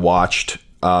I ever watched.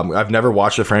 I've never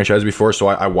watched the franchise before, so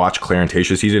I watched Claire and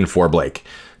Tasha season for Blake,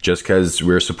 just because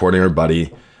we were supporting our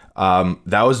buddy.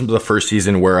 That was the first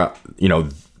season where,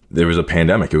 there was a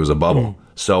pandemic. It was a bubble.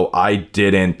 So I've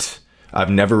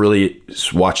never really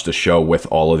watched a show with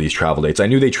all of these travel dates. I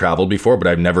knew they traveled before, but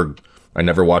I never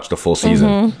watched a full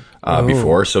season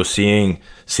before. So seeing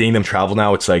them travel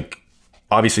now, it's like,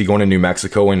 obviously going to New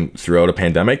Mexico and throughout a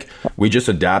pandemic, we just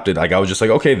adapted. Like I was just like,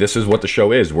 okay, this is what the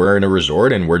show is. We're in a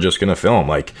resort and we're just going to film.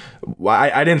 Like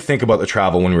I didn't think about the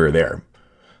travel when we were there.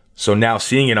 So now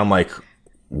seeing it, I'm like,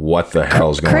 what the hell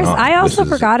is going on? Chris, I also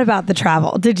forgot about the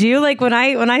travel. Did you? Like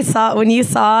when you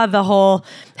saw the whole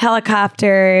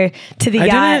helicopter to the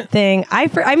yacht thing, I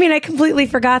completely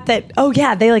forgot that, oh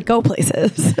yeah, they like go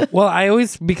places. Well,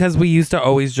 because we used to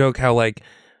always joke how like,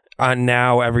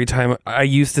 now every time I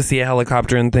used to see a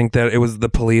helicopter and think that it was the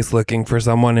police looking for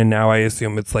someone, and now I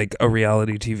assume it's like a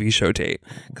reality TV show date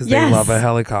because they love a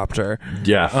helicopter.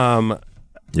 Yeah.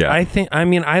 Yeah.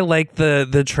 I like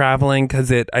the traveling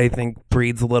because I think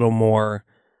breeds a little more.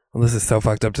 Well, this is so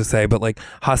fucked up to say, but like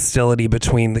hostility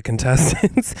between the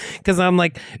contestants because I'm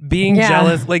like being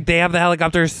jealous. Like they have the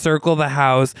helicopter circle the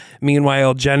house.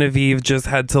 Meanwhile, Genevieve just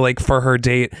had to like for her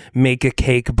date make a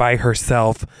cake by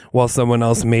herself while someone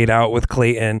else made out with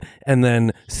Clayton. And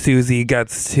then Susie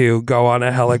gets to go on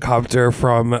a helicopter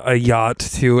from a yacht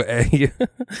to a.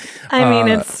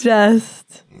 It's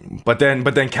just. But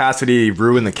then Cassidy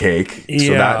ruined the cake,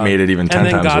 so that made it even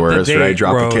 10 times worse. Right,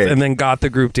 dropped the cake, and then got the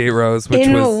group date rose, which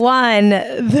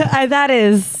that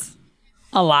is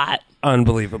a lot.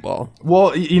 Unbelievable.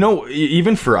 Well,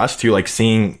 even for us too, like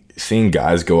seeing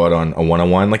guys go out on a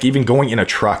one-on-one, like even going in a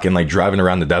truck and like driving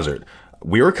around the desert,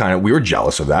 we were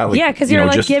jealous of that. Like, yeah, because you're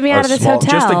like, get me out of this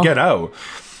hotel, just to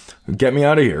get me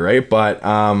out of here, right? But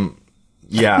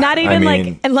yeah, not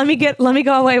even and let me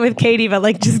go away with Katie, but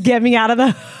like just get me out of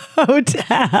the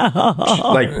hotel.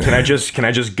 Like, can I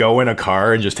just go in a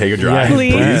car and just take a drive,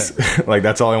 please? Like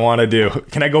that's all I want to do.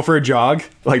 Can I go for a jog?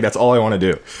 Like that's all I want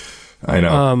to do. I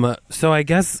know. So I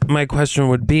guess my question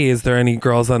would be: is there any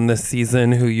girls on this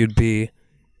season who you'd be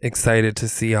excited to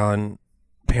see on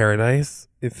Paradise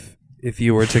if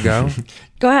you were to go?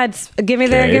 Go ahead, give me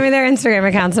their Instagram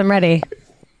accounts. I'm ready.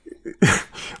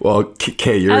 Well,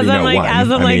 Kay, you already know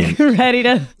one. Ready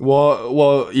to.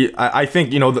 Well, I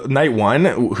think night one,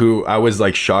 who I was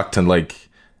like shocked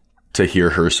to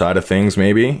hear her side of things.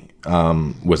 Maybe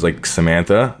was like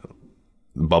Samantha,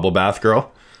 bubble bath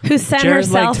girl, who sent Jared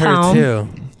herself liked her home. Too.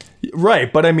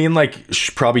 Right, but I mean, like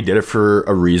she probably did it for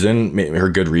a reason, her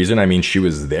good reason. I mean, she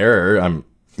was there. I don't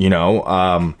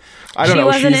know. She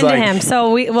wasn't She's into like, him.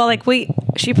 So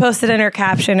she posted in her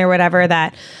caption or whatever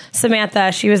that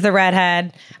Samantha, she was the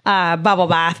redhead, bubble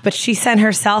bath, but she sent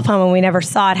herself home and we never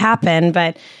saw it happen.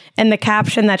 But in the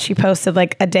caption that she posted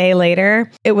like a day later,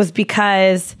 it was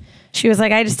because she was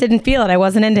like, I just didn't feel it. I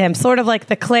wasn't into him. Sort of like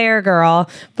the Claire girl,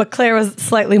 but Claire was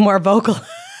slightly more vocal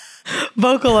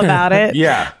about it.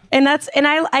 Yeah. And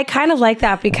I kind of like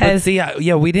that because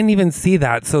we didn't even see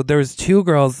that. So there's two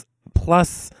girls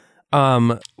plus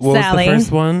what was the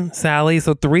first one? Sally.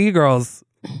 So 3 girls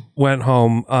went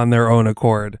home on their own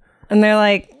accord. And they're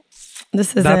like,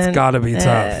 that's gotta be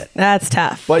tough. That's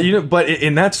tough. But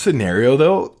in that scenario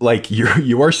though, like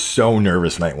you are so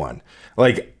nervous night one.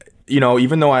 Like,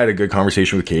 even though I had a good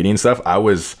conversation with Katie and stuff, I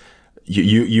was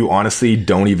you honestly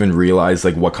don't even realize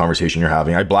like what conversation you're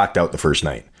having. I blacked out the first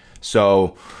night.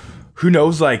 So who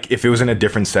knows, like, if it was in a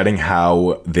different setting,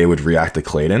 how they would react to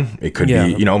Clayton. It could Yeah.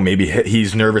 be, you know, maybe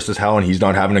he's nervous as hell and he's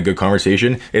not having a good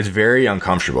conversation. It's very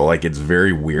uncomfortable. Like, it's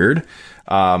very weird.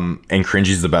 And cringy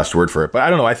is the best word for it. But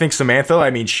I don't know. I think Samantha, I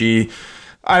mean,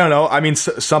 I don't know. I mean,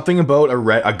 something about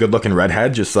a good-looking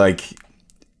redhead, just like,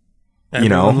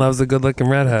 Everyone loves a good-looking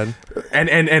redhead.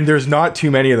 And there's not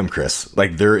too many of them, Chris.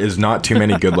 Like, there is not too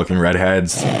many good-looking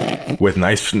redheads with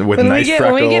nice freckles. When we get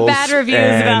bad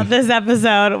reviews about this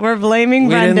episode, we're blaming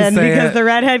Brendan because the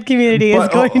redhead community is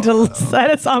going to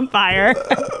set us on fire.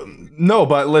 No,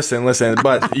 but listen.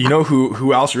 But you know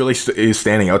who else really is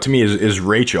standing out to me is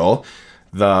Rachel,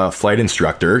 the flight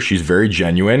instructor. She's very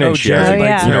genuine, and she has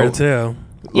her too.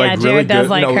 Like, Jared really does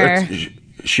like her.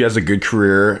 She has a good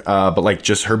career, but like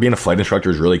just her being a flight instructor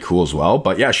is really cool as well.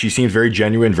 But yeah, she seems very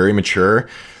genuine, very mature.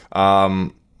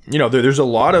 You know, there's a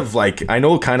lot of like, I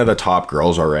know kind of the top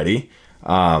girls already,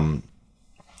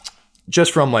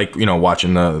 just from like, you know,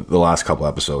 watching the last couple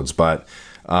episodes. But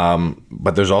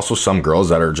there's also some girls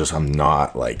that are just, I'm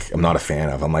not a fan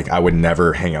of. I'm like, I would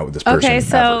never hang out with this person. Okay,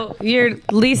 so ever. your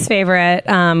least favorite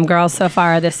girls so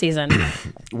far this season?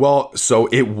 Well, so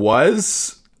it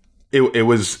was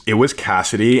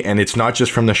Cassidy, and it's not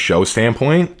just from the show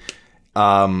standpoint.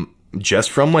 Just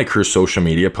from like her social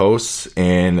media posts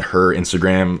and her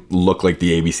Instagram looked like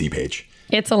the ABC page.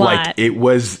 It's a lot. Like it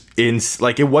was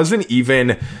it wasn't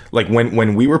even like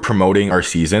when we were promoting our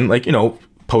season, like, you know,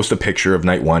 post a picture of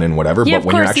night one and whatever. Yeah, but of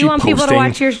when course, you're actually you want posting, people to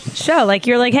watch your show. Like,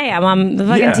 you're like, hey, I'm on the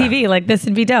fucking TV. Like, this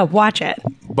would be dope. Watch it.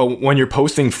 But when you're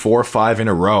posting 4 or 5 in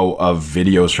a row of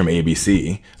videos from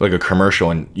ABC, like a commercial,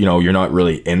 and you know you're not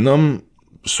really in them,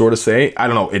 sort of say, I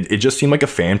don't know. It just seemed like a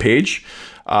fan page.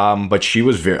 But she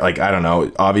was very, like, I don't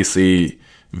know, obviously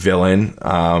villain.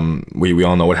 We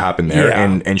all know what happened there. Yeah.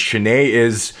 And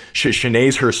Shanae's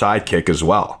her sidekick as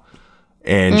well.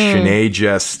 And Shanae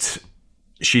just,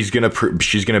 she's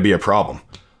gonna be a problem.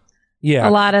 Yeah.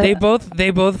 A lot of they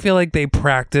both feel like they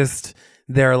practiced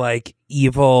their like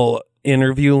evil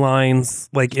interview lines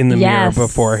like in the mirror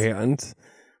beforehand.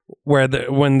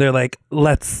 When they're like,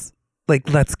 let's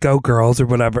go girls or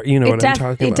whatever, you know what I'm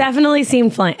talking about. It definitely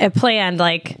seemed planned.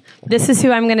 Like, this is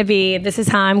who I'm going to be. This is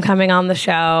how I'm coming on the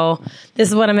show. This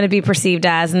is what I'm going to be perceived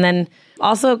as. And then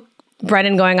also,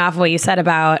 Brendan, going off of what you said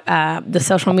about the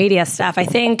social media stuff, I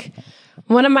think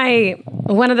one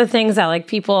of the things that like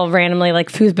people randomly,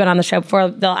 like who's been on the show before,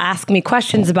 they'll ask me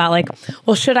questions about like,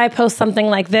 well, should I post something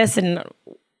like this? And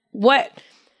what,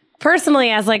 personally,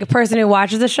 as like a person who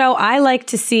watches the show, I like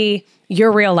to see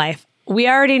your real life. We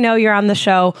already know you're on the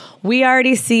show. We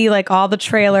already see like all the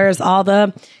trailers, all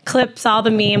the clips, all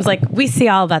the memes. Like, we see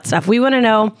all of that stuff. We want to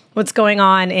know what's going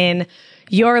on in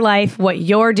your life, what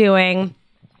you're doing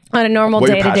on a normal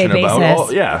day-to-day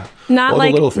basis. Not all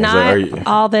like not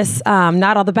all this,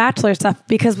 not all the Bachelor stuff,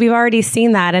 because we've already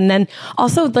seen that. And then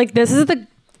also, like, this is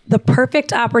the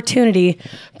perfect opportunity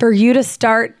for you to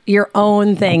start your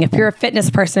own thing. If you're a fitness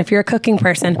person, if you're a cooking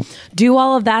person, do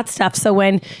all of that stuff. So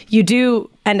when you do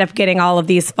end up getting all of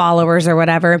these followers or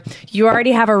whatever, you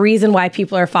already have a reason why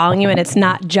people are following you, and it's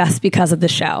not just because of the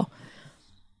show.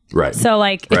 Right. So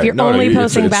like, if you're only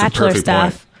posting Bachelor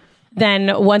stuff,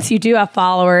 then once you do have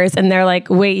followers and they're like,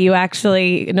 wait, you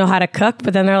actually know how to cook,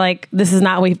 but then they're like, this is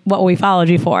not what we followed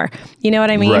you for. You know what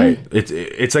I mean? Right.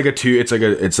 It's like a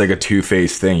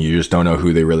two-faced thing. You just don't know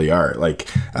who they really are. Like,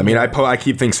 I mean, I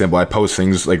keep things simple. I post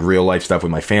things like real life stuff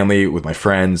with my family, with my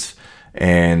friends,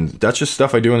 and that's just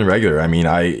stuff I do in the regular. I mean,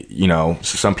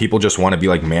 some people just want to be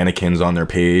like mannequins on their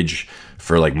page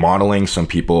for like modeling. Some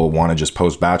people want to just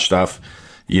post batch stuff.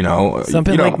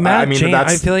 Something like Matt James.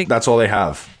 I feel like that's all they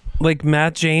have. Like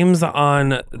Matt James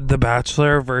on The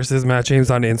Bachelor versus Matt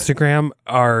James on Instagram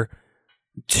are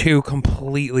two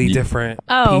completely different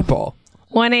people.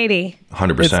 180.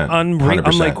 100%. It's unreal. 100%.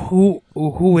 I'm like,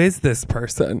 who is this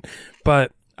person?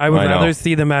 But I would rather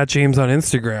see the Matt James on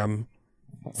Instagram.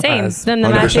 Same than the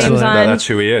Matt James on that's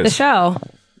who he is. The show.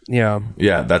 Yeah.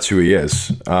 Yeah, that's who he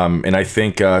is. And I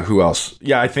think who else?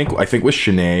 Yeah, I think with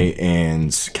Shanae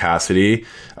and Cassidy,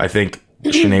 I think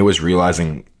Shanae was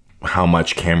realizing how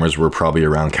much cameras were probably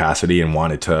around Cassidy and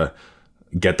wanted to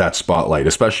get that spotlight,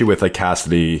 especially with like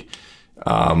Cassidy.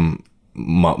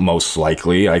 Most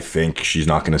likely, I think she's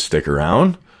not going to stick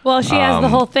around. Well, she has the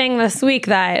whole thing this week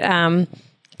that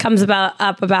comes about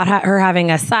her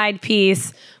having a side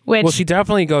piece. Which she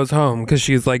definitely goes home because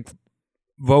she's like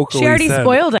vocally. She already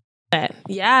spoiled it.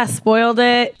 Yeah, spoiled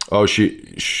it. Oh, she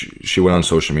went on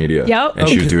social media. Yep, and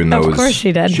she was doing those. Of course,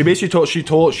 she did. She basically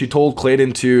told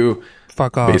Clayton to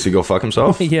fuck off. Basically, go fuck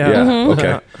himself. Yeah. Mm-hmm.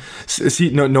 Okay. See,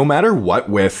 no matter what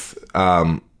with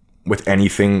with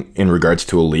anything in regards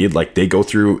to a lead. Like they go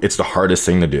through, it's the hardest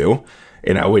thing to do.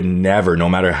 And I would never, no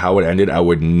matter how it ended, I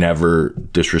would never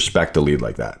disrespect a lead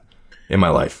like that in my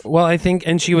life. Well, I think,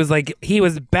 and she was like, he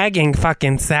was begging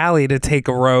fucking Sally to take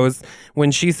a rose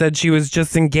when she said she was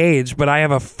just engaged, but I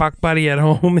have a fuck buddy at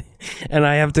home and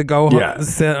I have to go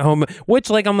sit home, which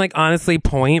like, I'm like, honestly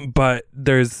point, but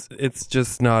it's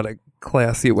just not a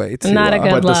classy way to. Not a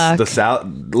good look.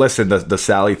 The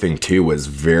Sally thing too was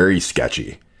very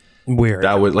sketchy. Weird.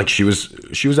 That was like she was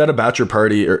at a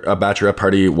bachelorette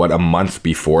party a month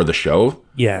before the show.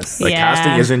 Yes. Like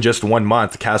casting isn't just 1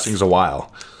 month, casting's a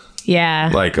while.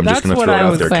 Yeah. Like I'm just gonna throw it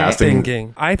out there.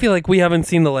 Casting. I feel like we haven't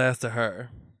seen the last of her.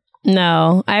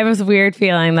 No, I have this weird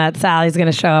feeling that Sally's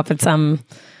going to show up at some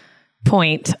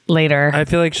point later. I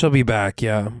feel like she'll be back.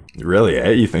 Yeah. Really?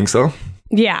 You think so?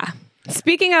 Yeah.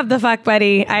 Speaking of the fuck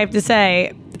buddy, I have to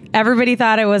say, everybody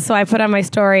thought it was, so I put on my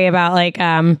story about like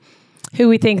who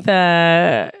we think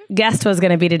the guest was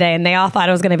going to be today, and they all thought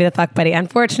it was going to be the fuck buddy.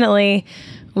 Unfortunately,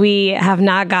 we have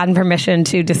not gotten permission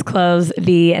to disclose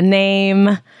the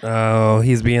name. Oh,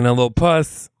 he's being a little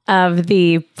puss. Of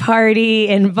the party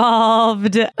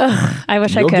involved. Ugh, I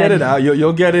wish I could. You'll get it out.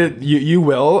 You'll get it. You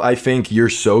will. I think you're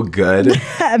so good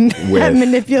with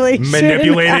manipulating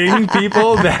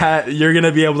people that you're going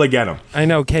to be able to get them. I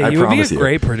know, Kate. You would be a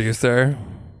great producer.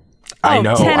 I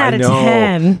know. 10 out of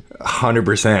 10.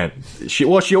 100%.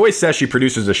 She always says she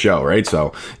produces a show, right?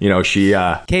 So, she...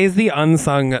 Kay's the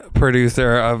unsung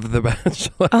producer of The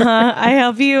Bachelor.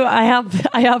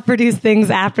 I help produce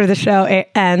things after the show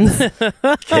ends.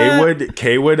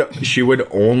 She would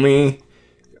only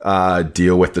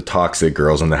deal with the toxic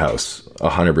girls in the house,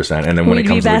 100%. And then when it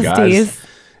comes to the guys,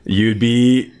 you'd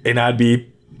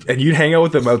hang out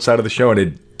with them outside of the show, and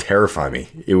it'd terrify me.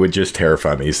 It would just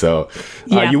terrify me. So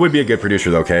you would be a good producer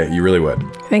though, Kay. You really would.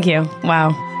 Thank you.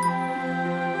 Wow.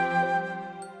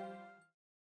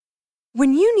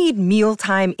 When you need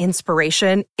mealtime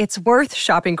inspiration, it's worth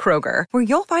shopping Kroger, where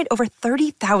you'll find over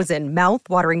 30,000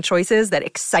 mouth-watering choices that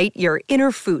excite your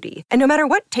inner foodie. And no matter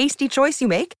what tasty choice you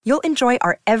make, you'll enjoy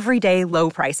our everyday low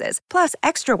prices, plus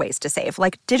extra ways to save,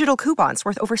 like digital coupons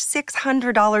worth over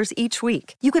 $600 each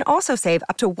week. You can also save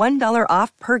up to $1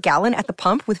 off per gallon at the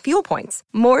pump with fuel points.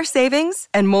 More savings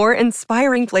and more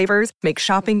inspiring flavors make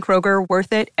shopping Kroger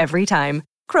worth it every time.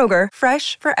 Kroger,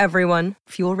 fresh for everyone.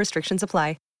 Fuel restrictions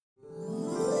apply.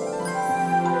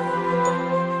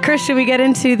 Chris, should we get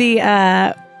into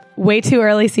the way too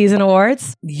early season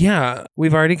awards? Yeah,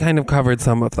 we've already kind of covered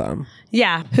some of them.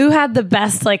 Yeah. Who had the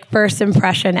best first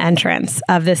impression entrance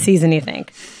of this season, you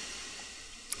think?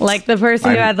 Like the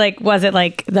person who had was it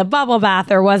the bubble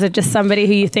bath, or was it just somebody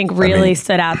who you think really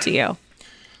stood out to you?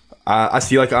 I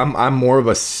see, I'm more of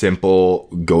a simple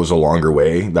goes a longer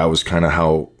way. That was kind of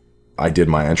how I did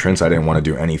my entrance. I didn't want to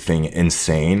do anything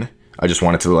insane. I just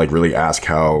wanted to really ask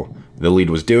how the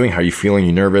lead was doing. How are you feeling?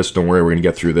 You nervous? Don't worry, we're gonna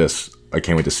get through this. I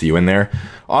can't wait to see you in there.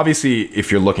 Obviously,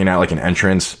 if you're looking at an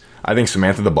entrance, I think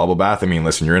Samantha the bubble bath. I mean,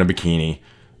 listen, you're in a bikini,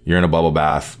 you're in a bubble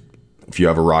bath. If you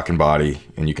have a rockin' body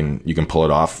and you can pull it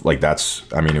off,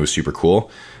 it was super cool.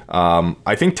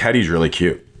 I think Teddy's really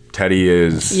cute. Teddy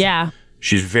is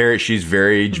she's very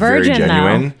Virgin,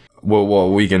 genuine. Though.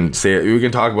 Well, we can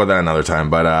talk about that another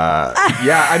time. But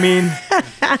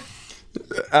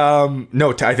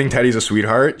no, I think Teddy's a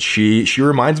sweetheart. She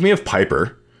reminds me of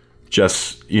Piper,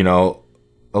 just a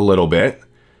little bit.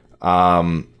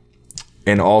 And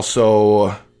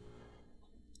also,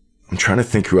 I'm trying to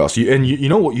think who else. You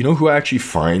know who I actually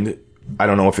find. I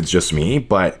don't know if it's just me,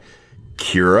 but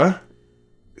Kira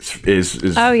is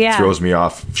throws me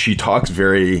off. She talks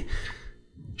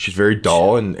she's very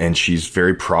dull and she's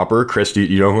very proper. Chris, do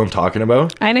you know who I'm talking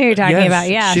about? I know who you're talking about.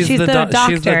 Yeah, she's the doctor.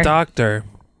 She's the doctor.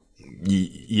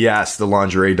 Yes, the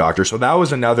lingerie doctor. So that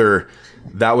was another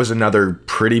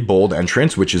pretty bold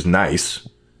entrance, which is nice.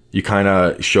 You kind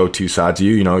of show two sides of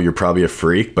you. You're probably a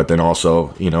freak, but then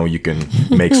also, you can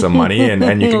make some money and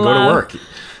you can go to work,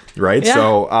 right? Yeah.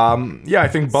 So, I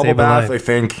think bubble bath. I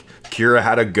think Kira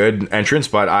had a good entrance,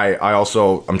 but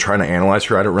I'm trying to analyze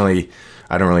her. I don't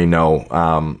really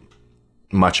know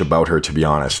much about her, to be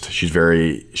honest.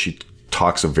 She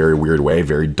talks a very weird way,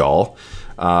 very dull.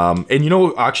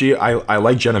 Actually, I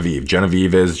like Genevieve.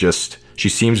 Genevieve is she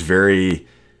seems very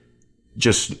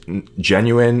just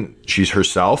genuine. She's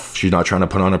herself. She's not trying to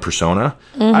put on a persona.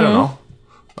 Mm-hmm. I don't know.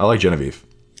 I like Genevieve.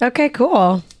 Okay,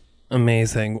 cool.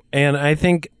 Amazing. And I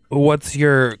think, what's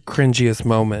your cringiest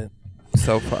moment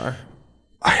so far?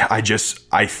 I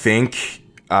think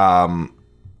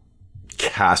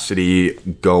Cassidy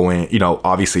going,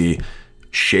 obviously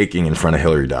shaking in front of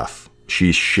Hillary Duff.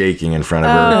 she's shaking in front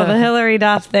of Oh, her. the Hillary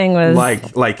Duff thing was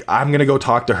Like I'm gonna go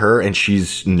talk to her, and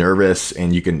she's nervous,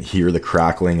 and you can hear the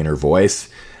crackling in her voice.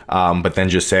 But then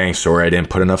just saying, sorry, I didn't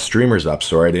put enough streamers up.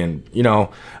 Sorry, I didn't,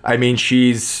 I mean,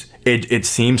 it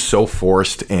seems so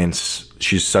forced, and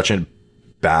she's such a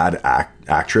bad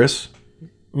actress.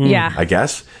 yeah. I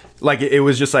guess. Like, it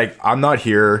was just like, I'm not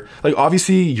here. Like,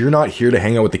 obviously, you're not here to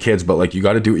hang out with the kids, but like, you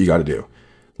got to do what you got to do.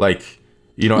 Like,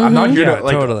 I'm not here to,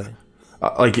 like, totally.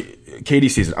 Like Katie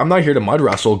season. I'm not here to mud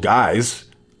wrestle guys.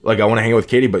 Like, I want to hang out with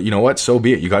Katie, but you know what? So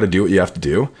be it. You got to do what you have to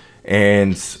do.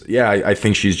 And yeah, I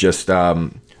think she's just,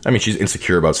 she's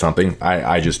insecure about something.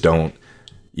 I just don't.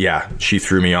 Yeah, she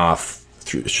threw me off,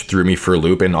 threw me for a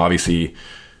loop, and obviously,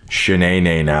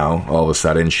 Shanae now all of a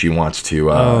sudden she wants to. She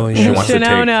wants to take.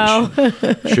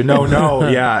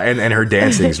 Shano, yeah, and her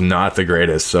dancing's not the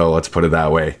greatest. So let's put it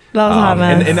that way.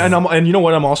 And you know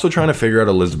what? I'm also trying to figure out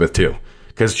Elizabeth too,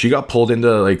 because she got pulled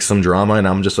into like some drama, and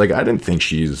I'm just like, I didn't think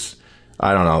she's.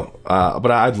 I don't know,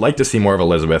 but I'd like to see more of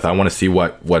Elizabeth. I want to see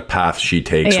what path she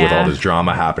takes with all this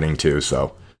drama happening too.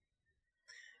 So.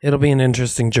 It'll be an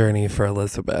interesting journey for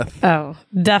Elizabeth. Oh,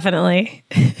 definitely.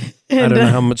 I don't know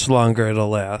how much longer it'll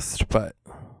last, but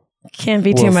can't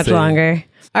be too much longer.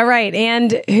 All right,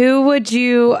 and who would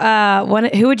you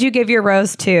give your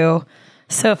rose to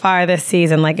so far this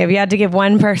season? Like, if you had to give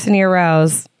one person your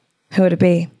rose, who would it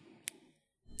be?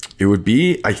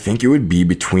 I think it would be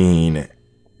between,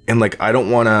 and like, I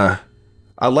don't want to.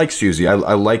 I like Susie. I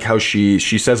like how she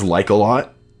says like a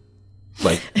lot.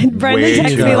 Like, Brendan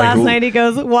texted me last night. He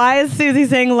goes, "Why is Susie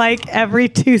saying like every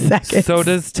 2 seconds?" So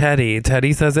does Teddy.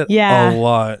 Teddy says it a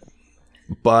lot.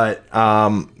 But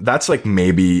that's like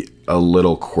maybe a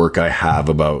little quirk I have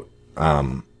about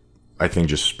I think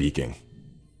just speaking.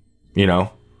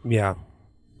 Yeah.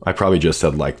 I probably just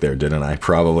said like there, didn't I?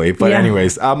 Probably. But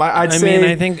anyways, I'd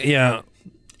say.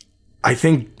 I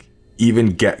think even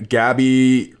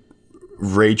Gabby.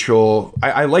 Rachel,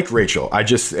 I like Rachel.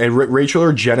 Rachel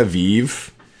or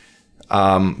Genevieve,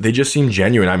 they just seem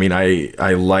genuine. I mean,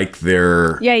 I like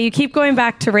their. Yeah, you keep going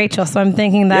back to Rachel, so I'm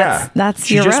thinking that's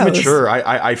she's your just rose. mature.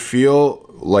 I feel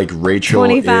like Rachel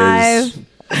 25. is.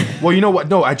 Well, you know what?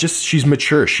 No, she's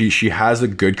mature. She has a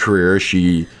good career.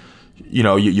 She,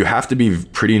 you have to be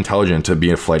pretty intelligent to be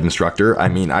a flight instructor. I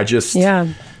mean,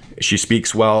 she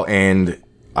speaks well, and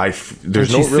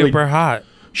she's super hot.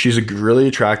 She's a really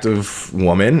attractive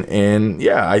woman, and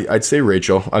yeah, I'd say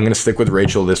Rachel. I'm going to stick with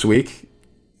Rachel this week,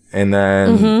 and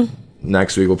then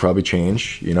next week will probably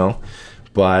change,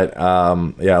 But I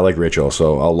like Rachel,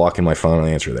 so I'll lock in my final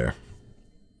answer there.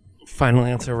 Final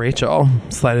answer, Rachel.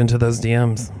 Slide into those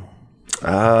DMs.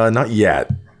 Not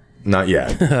yet.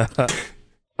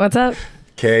 What's up?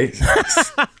 Okay.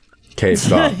 Okay,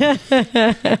 stop.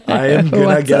 I'm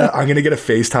gonna get a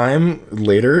FaceTime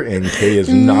later, and Kay is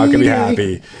not gonna be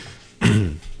happy.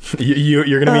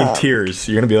 You're gonna be in tears.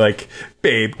 You're gonna be like,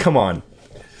 "Babe, come on."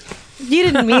 You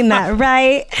didn't mean that,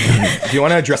 right? Do you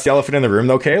want to address the elephant in the room,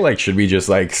 though, Kay? Like, should we just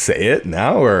like say it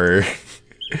now, or?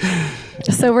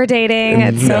 So we're dating.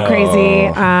 It's so crazy.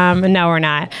 No, we're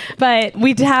not. But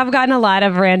we have gotten a lot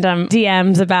of random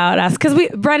DMs about us because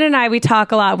Brendan and I, we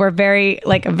talk a lot. We're very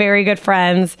good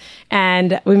friends,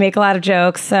 and we make a lot of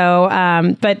jokes. So,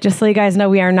 but just so you guys know,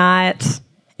 we are not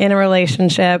in a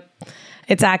relationship.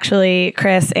 It's actually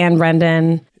Chris and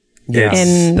Brendan.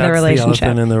 In the relationship. The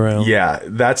elephant in the room. Yeah,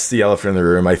 that's the elephant in the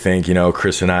room. I think,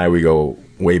 Chris and I, we go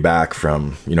way back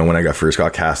from, when I first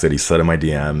got casted. He slid in my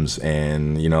DMs,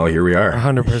 and, here we are.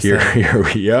 100%. Here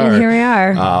we are.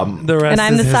 The rest and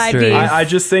I'm is the side history.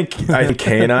 piece. I think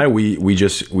Kay and I,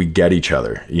 we get each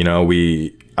other.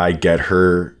 I get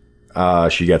her,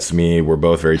 she gets me. We're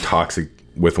both very toxic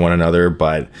with one another,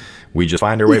 but we just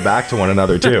find our way back to one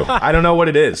another too. I don't know what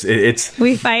it is.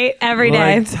 We fight every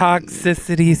day. Like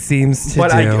toxicity seems to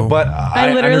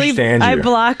I literally understand you. I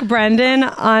block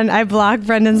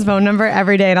Brendan's phone number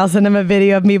every day, and I'll send him a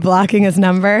video of me blocking his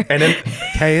number. And then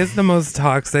Kay is the most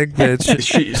toxic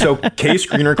bitch. So Kay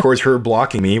screen records her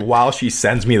blocking me while she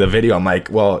sends me the video. I'm like,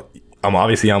 well, I'm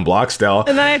obviously on block still.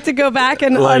 And then I have to go back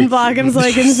and unblock him so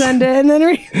I can send it, and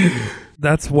then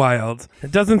That's wild.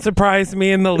 It doesn't surprise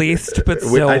me in the least, but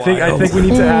still I think we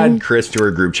need to add Chris to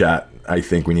our group chat. I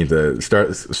think we need to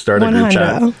start a group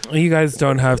chat. You guys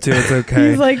don't have to. It's okay.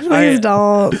 He's like, please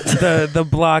don't. The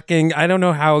blocking. I don't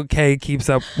know how Kay keeps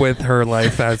up with her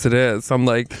life as it is. I'm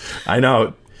like, I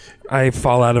know. I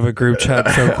fall out of a group chat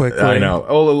so quickly. I know.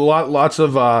 Oh, lots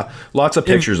of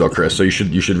pictures though, Chris. So you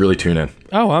should really tune in.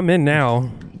 Oh, I'm in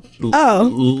now. Oh,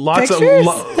 lots of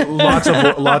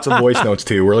voice notes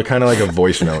too. We're kind of like a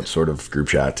voice note sort of group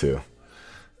chat too.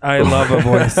 I love a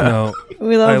voice note.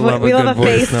 We love a voice note.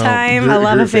 FaceTime. I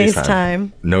love a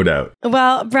FaceTime. No doubt.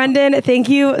 Well, Brendan, thank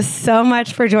you so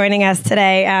much for joining us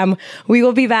today. We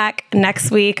will be back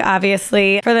next week,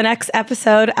 obviously, for the next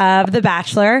episode of The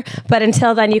Bachelor. But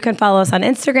until then, you can follow us on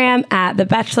Instagram at The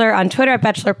Bachelor, on Twitter at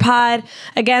BachelorPod.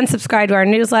 Again, subscribe to our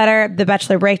newsletter, The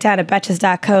Bachelor Breakdown at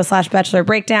betches.co/Bachelor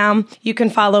Breakdown. You can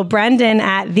follow Brendan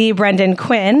at The Brendan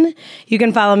Quinn. You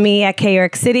can follow me at K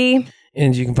York City.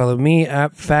 And you can follow me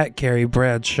at Fat Carrie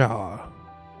Bradshaw.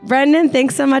 Brendan,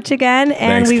 thanks so much again.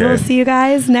 And Thanks, we Kay. will see you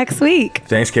guys next week.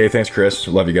 Thanks, Kay. Thanks, Chris.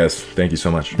 Love you guys. Thank you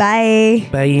so much. Bye.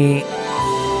 Bye.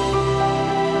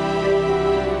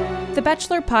 The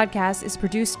Bachelor podcast is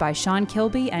produced by Sean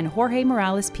Kilby and Jorge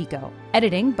Morales Pico.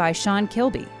 Editing by Sean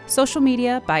Kilby. Social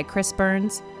media by Chris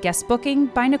Burns. Guest booking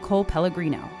by Nicole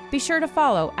Pellegrino. Be sure to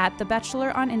follow at The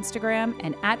Bachelor on Instagram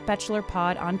and at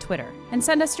BachelorPod on Twitter. And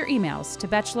send us your emails to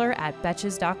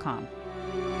bachelor@betches.com.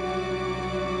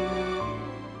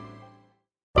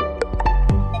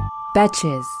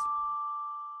 Betches.